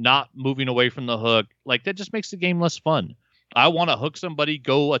 camping it, not moving away from the hook, like that just makes the game less fun. I want to hook somebody,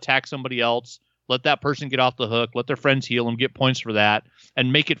 go attack somebody else, let that person get off the hook, let their friends heal them, get points for that,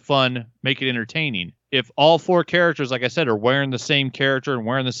 and make it fun, make it entertaining. If all 4 characters, like I said, are wearing the same character and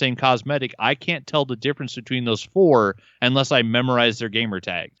wearing the same cosmetic, I can't tell the difference between those 4 unless I memorize their gamer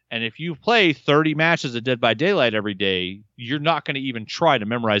tags. And if you play 30 matches of Dead by Daylight every day, you're not going to even try to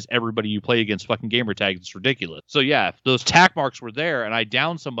memorize everybody you play against fucking gamer tags. It's ridiculous. So yeah, if those tack marks were there and I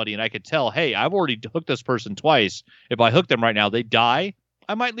downed somebody and I could tell, hey, I've already hooked this person twice. If I hook them right now, they die.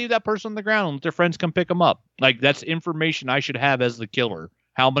 I might leave that person on the ground and let their friends come pick them up. Like, that's information I should have as the killer.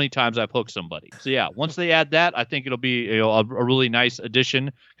 How many times I've hooked somebody. So yeah, once they add that, I think it'll be a really nice addition.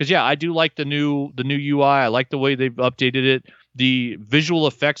 Because yeah, I do like the new UI. I like the way they've updated it. The visual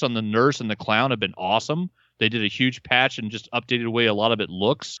effects on the nurse and the clown have been awesome. They did a huge patch and just updated the way a lot of it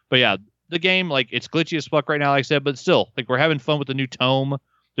looks. But yeah, the game, like, it's glitchy as fuck right now, like I said, but still, like, we're having fun with the new tome.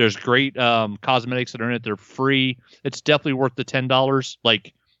 There's great cosmetics that are in it. They're free. It's definitely worth the $10.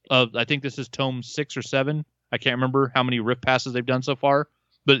 Like, I think this is tome 6 or 7. I can't remember how many rift passes they've done so far.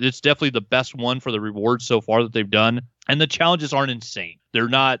 But it's definitely the best one for the rewards so far that they've done. And the challenges aren't insane. They're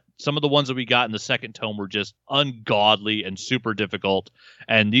not, some of the ones that we got in the second tome were just ungodly and super difficult.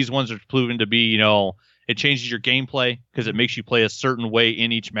 And these ones are proven to be, it changes your gameplay because it makes you play a certain way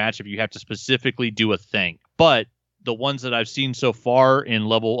in each match if you have to specifically do a thing. But the ones that I've seen so far in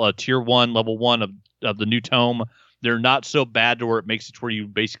tier 1, level 1 of the new tome, they're not so bad to where it makes it to where you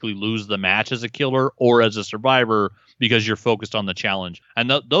basically lose the match as a killer or as a survivor because you're focused on the challenge. And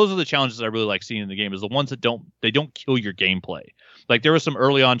those are the challenges that I really like seeing in the game, is the ones that don't kill your gameplay. Like, there were some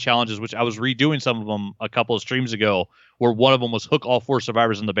early on challenges, which I was redoing some of them a couple of streams ago, where one of them was hook all 4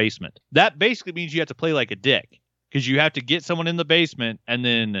 survivors in the basement. That basically means you have to play like a dick, because you have to get someone in the basement and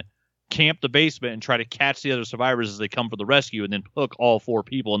then camp the basement and try to catch the other survivors as they come for the rescue and then hook all 4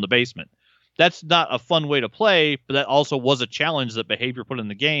 people in the basement. That's not a fun way to play, but that also was a challenge that behavior put in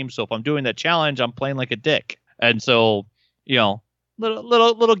the game. So if I'm doing that challenge, I'm playing like a dick. And so,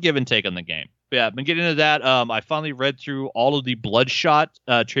 little give and take on the game. But yeah, I've been getting into that. I finally read through all of the Bloodshot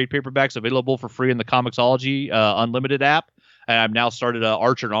trade paperbacks available for free in the Comixology Unlimited app. And I've now started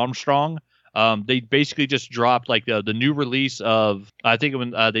Archer and Armstrong. They basically just dropped like the new release of, I think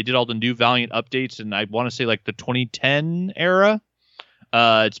when they did all the new Valiant updates, and I want to say like the 2010 era.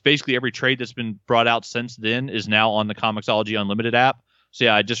 It's basically every trade that's been brought out since then is now on the Comixology Unlimited app. So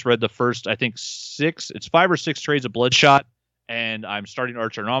yeah, I just read the first, I think 5 or 6 trades of Bloodshot, and I'm starting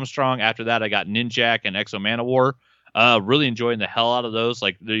Archer and Armstrong. After that, I got Ninjak and Exo Manowar. Really enjoying the hell out of those.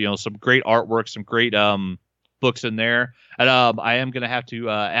 Like, some great artwork, some great books in there. And I am going to have to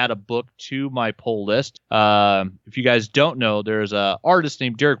add a book to my pull list. If you guys don't know, there's an artist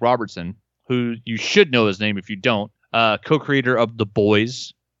named Derek Robertson, who you should know his name if you don't. Co-creator of The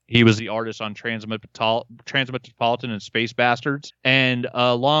Boys. He was the artist on Transmetropolitan and Space Bastards. And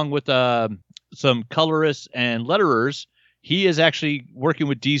along with some colorists and letterers, he is actually working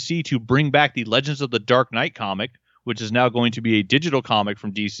with DC to bring back the Legends of the Dark Knight comic, which is now going to be a digital comic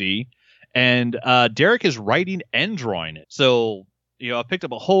from DC. And Derek is writing and drawing it. So, I picked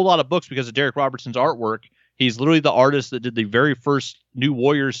up a whole lot of books because of Derek Robertson's artwork. He's literally the artist that did the very first New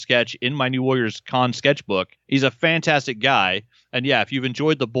Warriors sketch in my New Warriors Con sketchbook. He's a fantastic guy. And yeah, if you've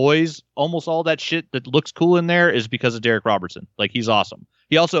enjoyed The Boys, almost all that shit that looks cool in there is because of Derek Robertson. Like, he's awesome.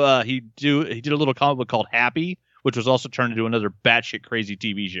 He also he did a little comic book called Happy, which was also turned into another batshit crazy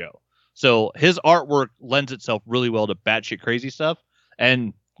TV show. So his artwork lends itself really well to batshit crazy stuff.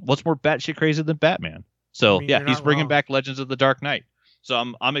 And what's more batshit crazy than Batman? So yeah, he's bringing back Legends of the Dark Knight.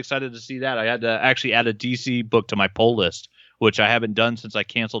 So I'm excited to see that. I had to actually add a DC book to my poll list, which I haven't done since I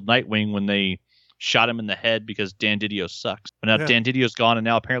canceled Nightwing when they shot him in the head because Dan Didio sucks. But now Dan Didio's gone, and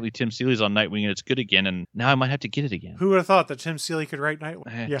now apparently Tim Seeley's on Nightwing, and it's good again, and now I might have to get it again. Who would have thought that Tim Seeley could write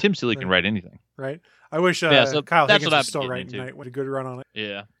Nightwing? Tim Seeley can write anything. Right? I wish Kyle Higgins was still writing Nightwing. What a good run on it.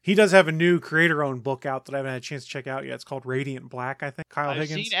 Yeah. He does have a new creator-owned book out that I haven't had a chance to check out yet. It's called Radiant Black, I think. Kyle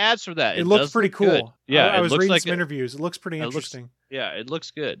Higgins. I've seen ads for that. It looks pretty cool. Good. Yeah, I was reading some interviews. It looks pretty interesting. It looks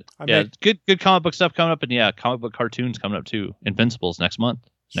good. Good comic book stuff coming up, and comic book cartoons coming up too. Invincible's next month.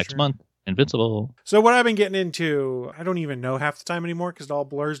 Next month. Invincible. So what I've been getting into, I don't even know half the time anymore because it all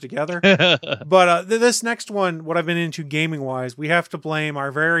blurs together. But this next one, what I've been into gaming-wise, we have to blame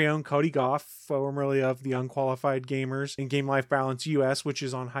our very own Cody Goff, formerly of the Unqualified Gamers and Game Life Balance US, which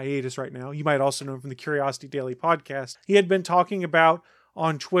is on hiatus right now. You might also know him from the Curiosity Daily podcast. He had been talking about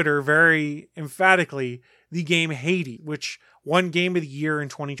on Twitter very emphatically the game Hades, which won Game of the Year in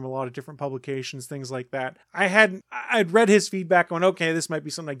 2020 from a lot of different publications, things like that. I'd read his feedback going, okay, this might be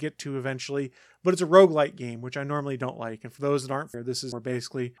something I get to eventually, but it's a roguelike game, which I normally don't like. And for those that aren't fair, this is where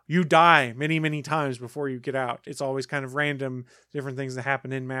basically you die many, many times before you get out. It's always kind of random, different things that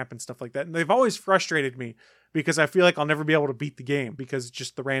happen in map and stuff like that. And they've always frustrated me because I feel like I'll never be able to beat the game because it's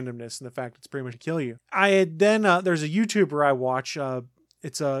just the randomness and the fact it's pretty much kill you. I had then, there's a YouTuber I watch,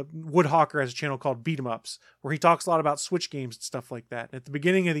 it's a Woodhawker has a channel called Beat 'em Ups, where he talks a lot about Switch games and stuff like that. At the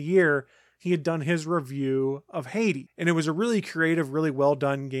beginning of the year, he had done his review of Hades, and it was a really creative, really well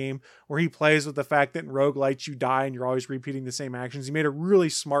done game where he plays with the fact that in roguelites you die and you're always repeating the same actions. He made a really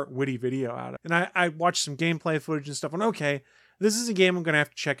smart, witty video out of it. And I watched some gameplay footage and stuff, and okay, this is a game I'm going to have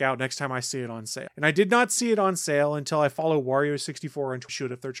to check out next time I see it on sale. And I did not see it on sale until I follow Wario64 on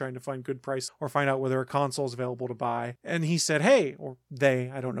Twitter if they're trying to find good price or find out whether a console is available to buy. And he said, hey, or they,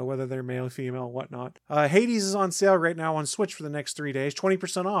 I don't know whether they're male, female, whatnot. Hades is on sale right now on Switch for the next 3 days,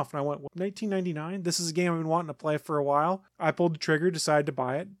 20% off. And I went, $19.99? This is a game I've been wanting to play for a while. I pulled the trigger, decided to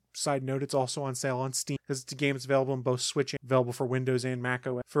buy it. Side note, it's also on sale on Steam because it's a game that's available on both Switch and available for Windows and Mac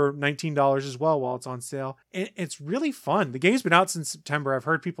OS for $19 as well while it's on sale. And it's really fun. The game's been out since September. I've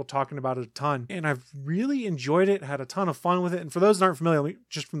heard people talking about it a ton, and I've really enjoyed it, had a ton of fun with it. And for those that aren't familiar,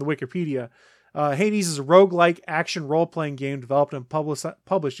 just from the Wikipedia, Hades is a roguelike action role-playing game developed and published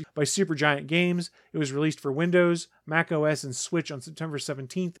by Supergiant Games. It was released for Windows, Mac OS, and Switch on September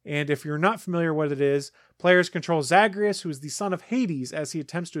 17th. And if you're not familiar with what it is, players control Zagreus, who is the son of Hades, as he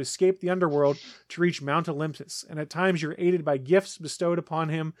attempts to escape the underworld to reach Mount Olympus. And at times you're aided by gifts bestowed upon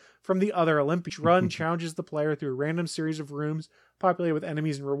him from the other Olympians. Each run challenges the player through a random series of rooms populated with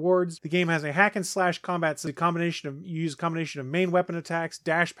enemies and rewards. The game has a hack and slash combat, so you use a combination of main weapon attacks,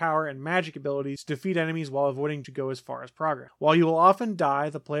 dash power, and magic abilities to defeat enemies while avoiding to go as far as progress. While you will often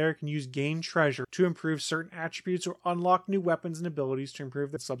die, the player can use gain treasure to improve certain attributes or unlock new weapons and abilities to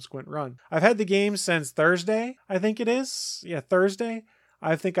improve the subsequent run. I've had the game since Thursday, I think it is. Yeah, Thursday.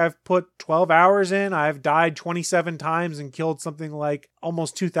 I think I've put 12 hours in. I've died 27 times and killed something like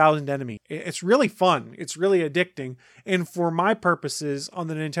almost 2,000 enemies. It's really fun. It's really addicting. And for my purposes on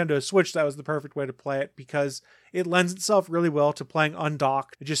the Nintendo Switch, that was the perfect way to play it because it lends itself really well to playing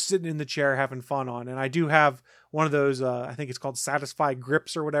undocked, just sitting in the chair having fun on. And I do have one of those, I think it's called Satisfy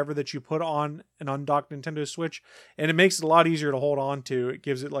grips or whatever that you put on an undocked Nintendo Switch. And it makes it a lot easier to hold on to. It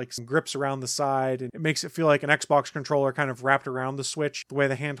gives it like some grips around the side and it makes it feel like an Xbox controller kind of wrapped around the Switch, the way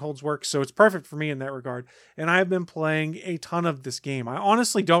the handholds work. So it's perfect for me in that regard. And I've been playing a ton of this game. I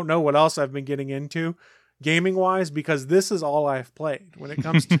honestly don't know what else I've been getting into gaming wise because this is all I've played. When it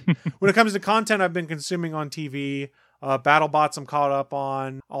comes to content I've been consuming on TV, BattleBots I'm caught up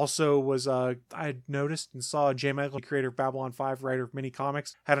on. Also was I noticed and saw J. Michael, creator of Babylon 5, writer of many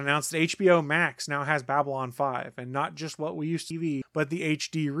comics, had announced that HBO Max now has Babylon 5, and not just what we used to TV, but the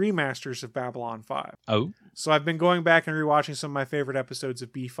HD remasters of Babylon 5. Oh. So I've been going back and rewatching some of my favorite episodes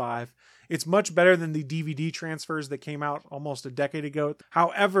of B5. It's much better than the DVD transfers that came out almost a decade ago.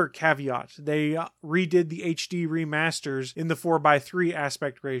 However, caveat, they redid the HD remasters in the 4:3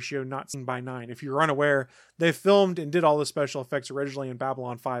 aspect ratio, not 16:9. If you're unaware, they filmed and did all the special effects originally in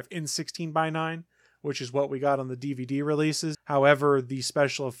Babylon 5 in 16:9, which is what we got on the DVD releases. However, the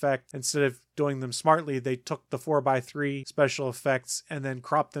special effect, instead of doing them smartly, they took the 4:3 special effects and then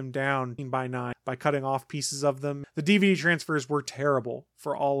cropped them down 16:9 by cutting off pieces of them. The DVD transfers were terrible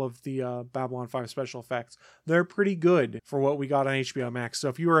for all of the Babylon 5 special effects. They're pretty good for what we got on HBO Max. So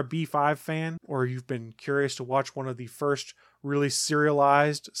if you are a B5 fan or you've been curious to watch one of the first really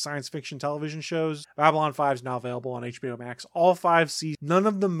serialized science fiction television shows, Babylon 5 is now available on HBO Max. All 5 seasons, none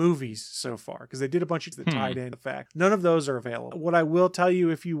of the movies so far, because they did a bunch of that tied in the fact. None of those are available. What I will tell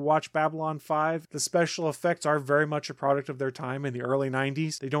you, if you watch Babylon 5, the special effects are very much a product of their time in the early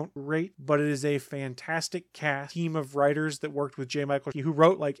 90s. They don't rate, but it is a fantastic cast. Team of writers that worked with J. Michael, who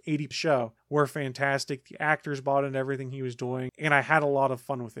wrote like 80 show, were fantastic. The actors bought into everything he was doing, and I had a lot of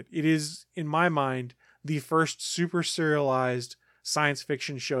fun with it. It is, in my mind, the first super serialized science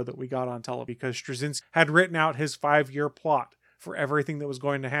fiction show that we got on television because Straczynski had written out his 5-year plot for everything that was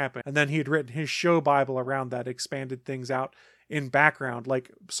going to happen. And then he had written his show Bible around that, expanded things out in background, like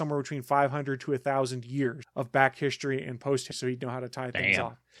somewhere between 500 to 1,000 years of back history and post history, so he'd know how to tie things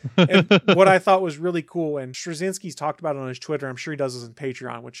off. And what I thought was really cool, and Straczynski's talked about it on his Twitter, I'm sure he does this on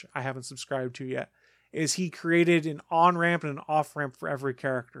Patreon, which I haven't subscribed to yet, is he created an on-ramp and an off-ramp for every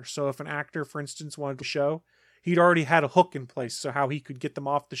character. So if an actor, for instance, wanted to show, he'd already had a hook in place, so how he could get them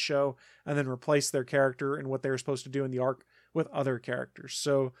off the show and then replace their character and what they were supposed to do in the arc with other characters.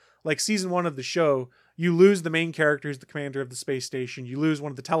 So like season 1 of the show, you lose the main character who's the commander of the space station, you lose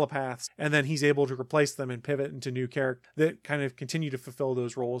one of the telepaths, and then he's able to replace them and pivot into new characters that kind of continue to fulfill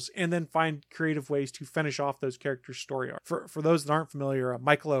those roles and then find creative ways to finish off those characters' story arc. For those that aren't familiar,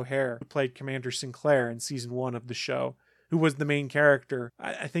 Michael O'Hare, who played Commander Sinclair in season 1 of the show, who was the main character.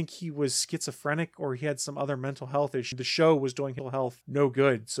 I think he was schizophrenic or he had some other mental health issue. The show was doing mental health no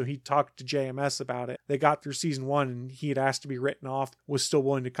good, so he talked to JMS about it. They got through season 1 and he had asked to be written off, was still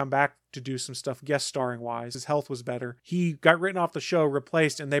willing to come back to do some stuff guest starring wise. His health was better. He got written off the show,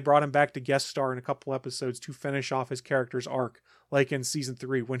 replaced, and they brought him back to guest star in a couple episodes to finish off his character's arc, like in season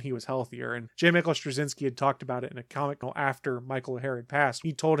 3 when he was healthier. And J. Michael Straczynski had talked about it in a comic after Michael O'Hare had passed.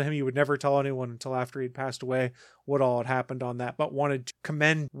 He told him he would never tell anyone until after he'd passed away what all had happened on that, but wanted to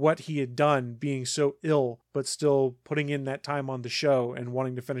commend what he had done, being so ill, but still putting in that time on the show and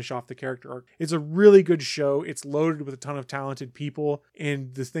wanting to finish off the character arc. It's a really good show. It's loaded with a ton of talented people.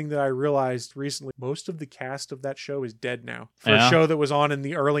 And the thing that I realized recently, most of the cast of that show is dead now. For a show that was on in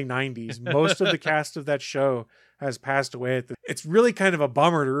the early 90s, most of the cast of that show has passed away. It's really kind of a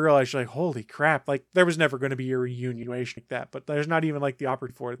bummer to realize, like, holy crap, like there was never going to be a reunion like that, but there's not even like the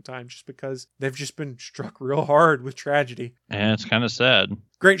opportunity for it at the time, just because they've just been struck real hard with tragedy. And it's kind of sad.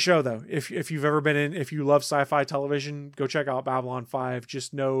 Great show though. If you've ever been in, if you love sci-fi television, go check out Babylon 5.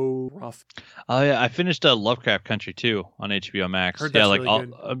 Just no rough. Oh yeah, I finished Lovecraft Country too on HBO Max. Heard that's like really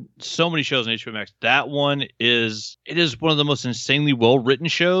good. So many shows on HBO Max. That one is one of the most insanely well written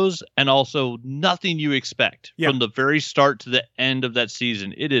shows, and also nothing you expect from the very start to the end of that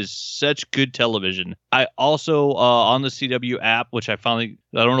season. It is such good television. I also on the CW app, which I don't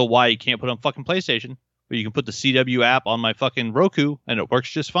know why you can't put on fucking PlayStation. But you can put the CW app on my fucking Roku and it works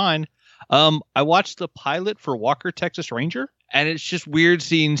just fine. I watched the pilot for Walker, Texas Ranger, and it's just weird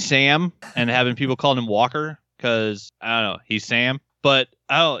seeing Sam and having people calling him Walker because I don't know, he's Sam. But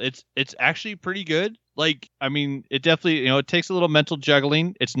it's actually pretty good. Like, I mean, it definitely, it takes a little mental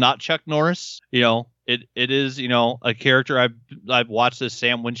juggling. It's not Chuck Norris, it is, a character I've watched as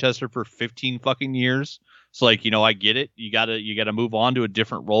Sam Winchester for 15 fucking years. So like, I get it. You gotta move on to a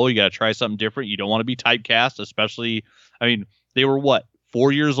different role. You gotta try something different. You don't want to be typecast, especially. I mean, they were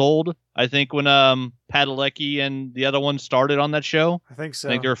 4 years old, I think, when Padalecki and the other one started on that show. I think so.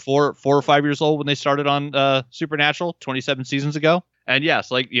 I think they were 4 or 5 years old when they started on Supernatural 27 seasons ago. And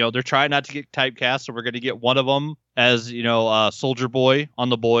yes, like, they're trying not to get typecast, so we're gonna get one of them as Soldier Boy on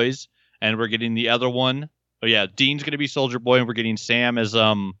The Boys, and we're getting the other one. Oh yeah, Dean's gonna be Soldier Boy, and we're getting Sam as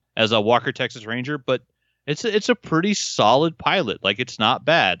a Walker, Texas Ranger, but. It's a pretty solid pilot. Like, it's not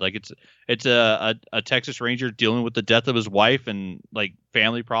bad. Like, it's a Texas Ranger dealing with the death of his wife and like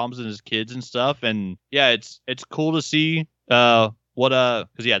family problems and his kids and stuff. And yeah, it's cool to see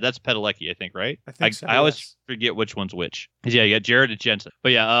because that's Padalecki, I think, right? I think so. I always forget which one's which. Yeah, you got Jared and Jensen.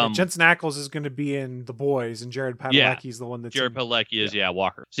 But Jensen Ackles is going to be in The Boys, and Jared Padalecki is the one that's Jared Padalecki is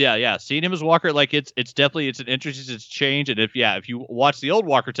Walker. So yeah, seeing him as Walker, like it's definitely an interesting change. And if you watch the old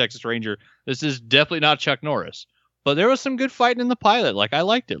Walker Texas Ranger, this is definitely not Chuck Norris. But there was some good fighting in the pilot. Like, I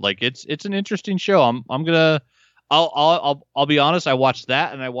liked it. Like, it's an interesting show. I'll be honest. I watched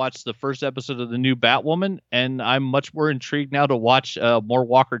that, and I watched the first episode of the new Batwoman, and I'm much more intrigued now to watch more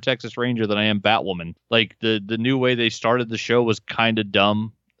Walker Texas Ranger than I am Batwoman. Like, the new way they started the show was kind of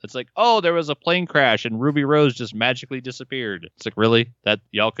dumb. It's like, oh, there was a plane crash and Ruby Rose just magically disappeared. It's like, really? That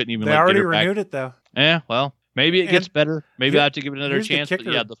y'all couldn't even. They already renewed it though. Yeah, well, maybe it gets better. Maybe I have to give it another chance. But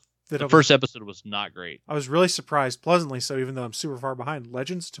yeah, the first episode was not great. I was really surprised, pleasantly so, even though I'm super far behind.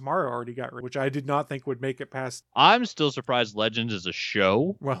 Legends Tomorrow already got rid, which I did not think would make it past. I'm still surprised Legends is a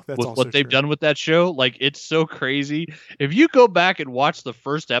show. Well, that's with also what they've done with that show. Like, it's so crazy. If you go back and watch the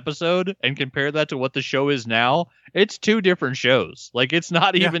first episode and compare that to what the show is now, it's two different shows. Like, it's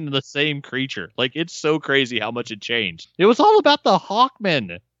not even the same creature. Like, it's so crazy how much it changed. It was all about the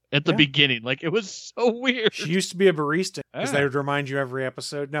Hawkmen at the beginning. Like, it was so weird. She used to be a barista because they would remind you every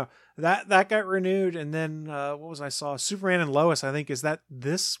episode. No, that got renewed. And then I saw Superman and Lois, I think. Is that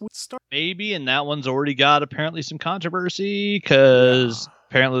this would start? Maybe, and that one's already got apparently some controversy because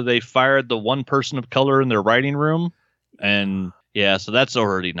apparently they fired the one person of color in their writing room. And Yeah, so that's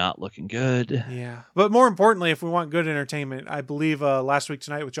already not looking good. Yeah. But more importantly, if we want good entertainment, I believe Last Week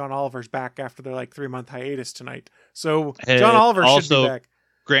Tonight with John Oliver's back after their 3-month hiatus tonight. So John Oliver should be back.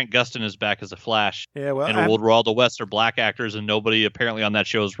 Grant Gustin is back as a Flash. Yeah, well, in a world where all the West are black actors and nobody apparently on that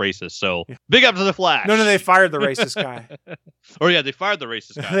show is racist. So big up to the Flash. No, they fired the racist guy. They fired the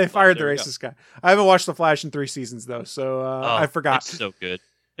racist guy. They fired the racist guy. I haven't watched The Flash in 3 seasons though, so I forgot. It's so good.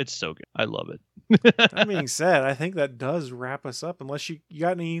 It's so good. I love it. That being said, I think that does wrap us up. Unless you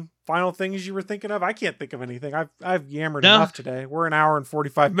got any final things you were thinking of, I can't think of anything. I've yammered enough today. We're an hour and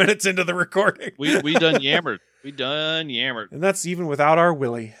 45 minutes into the recording. We done yammered. We done yammered, and that's even without our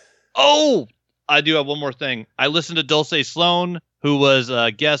Willie. Oh, I do have one more thing. I listened to Dulce Sloan, who was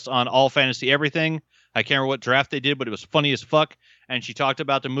a guest on All Fantasy Everything. I can't remember what draft they did, but it was funny as fuck. And she talked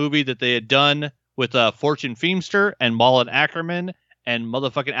about the movie that they had done with Fortune Feimster and Malin Ackerman and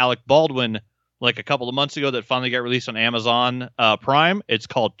motherfucking Alec Baldwin a couple of months ago that finally got released on Amazon Prime. It's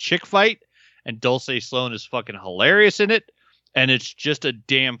called Chick Fight, and Dulce Sloan is fucking hilarious in it. And it's just a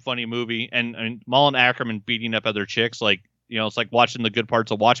damn funny movie. And Malin Ackerman beating up other chicks, it's like watching the good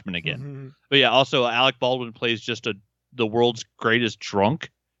parts of Watchmen again. Mm-hmm. But yeah, also Alec Baldwin plays just the world's greatest drunk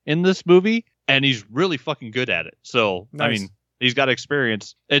in this movie, and he's really fucking good at it. So nice. I mean, he's got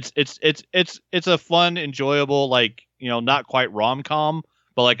experience. It's a fun, enjoyable, not quite rom-com,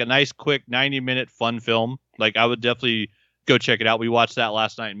 but a nice, quick 90-minute fun film. I would definitely go check it out. We watched that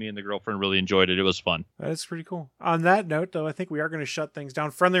last night, and me and the girlfriend really enjoyed it. It was fun. That's pretty cool. On that note, though, I think we are going to shut things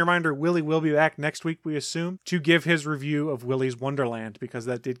down. Friendly reminder, Willie will be back next week, we assume, to give his review of Willie's Wonderland, because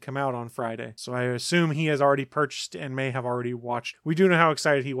that did come out on Friday. So I assume he has already purchased and may have already watched. We do know how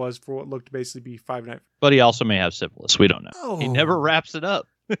excited he was for what looked to basically be Five Nights. But he also may have syphilis. We don't know. Oh. He never wraps it up.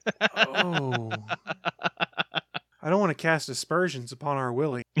 Oh. I don't want to cast aspersions upon our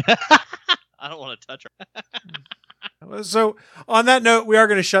Willie. I don't want to touch her. So, on that note, we are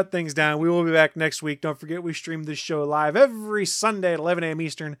going to shut things down. We will be back next week. Don't forget, we stream this show live every Sunday at 11 a.m.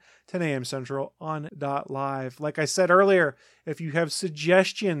 Eastern, 10 a.m. Central on .live. Like I said earlier, if you have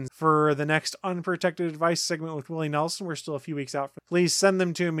suggestions for the next Unprotected Advice segment with Willie Nelson, we're still a few weeks out. Please send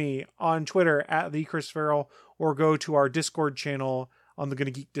them to me on Twitter at @TheChrisFarrell, or go to our Discord channel on the Gonna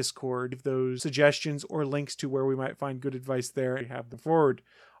Geek Discord. If those suggestions or links to where we might find good advice there, we have them forward.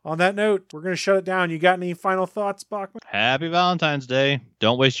 On that note, we're going to shut it down. You got any final thoughts, Bachman? Happy Valentine's Day.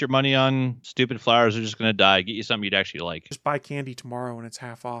 Don't waste your money on stupid flowers. They're just going to die. Get you something you'd actually like. Just buy candy tomorrow when it's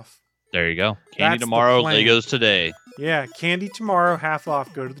half off. There you go. Candy tomorrow, Legos today. Yeah, candy tomorrow, half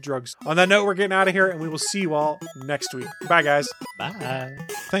off. Go to the drugs. On that note, we're getting out of here, and we will see you all next week. Bye, guys. Bye.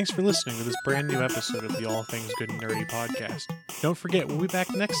 Thanks for listening to this brand new episode of the All Things Good and Nerdy podcast. Don't forget, we'll be back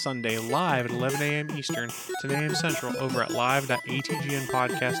next Sunday live at 11 a.m. Eastern, 10 a.m. Central over at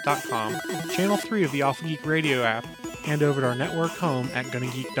live.atgnpodcast.com, channel 3 of the Alpha Geek radio app, and over at our network home at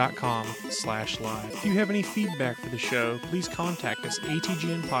gonnageek.com/live. If you have any feedback for the show, please contact us,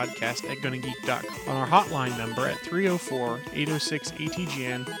 atgnpodcast@gonnageek.com, on our hotline number at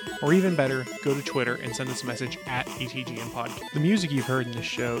 304-806-ATGN, or even better, go to Twitter and send us a message at ATGNpodcast. The music you've heard in this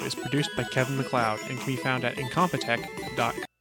show is produced by Kevin MacLeod and can be found at incompetech.com.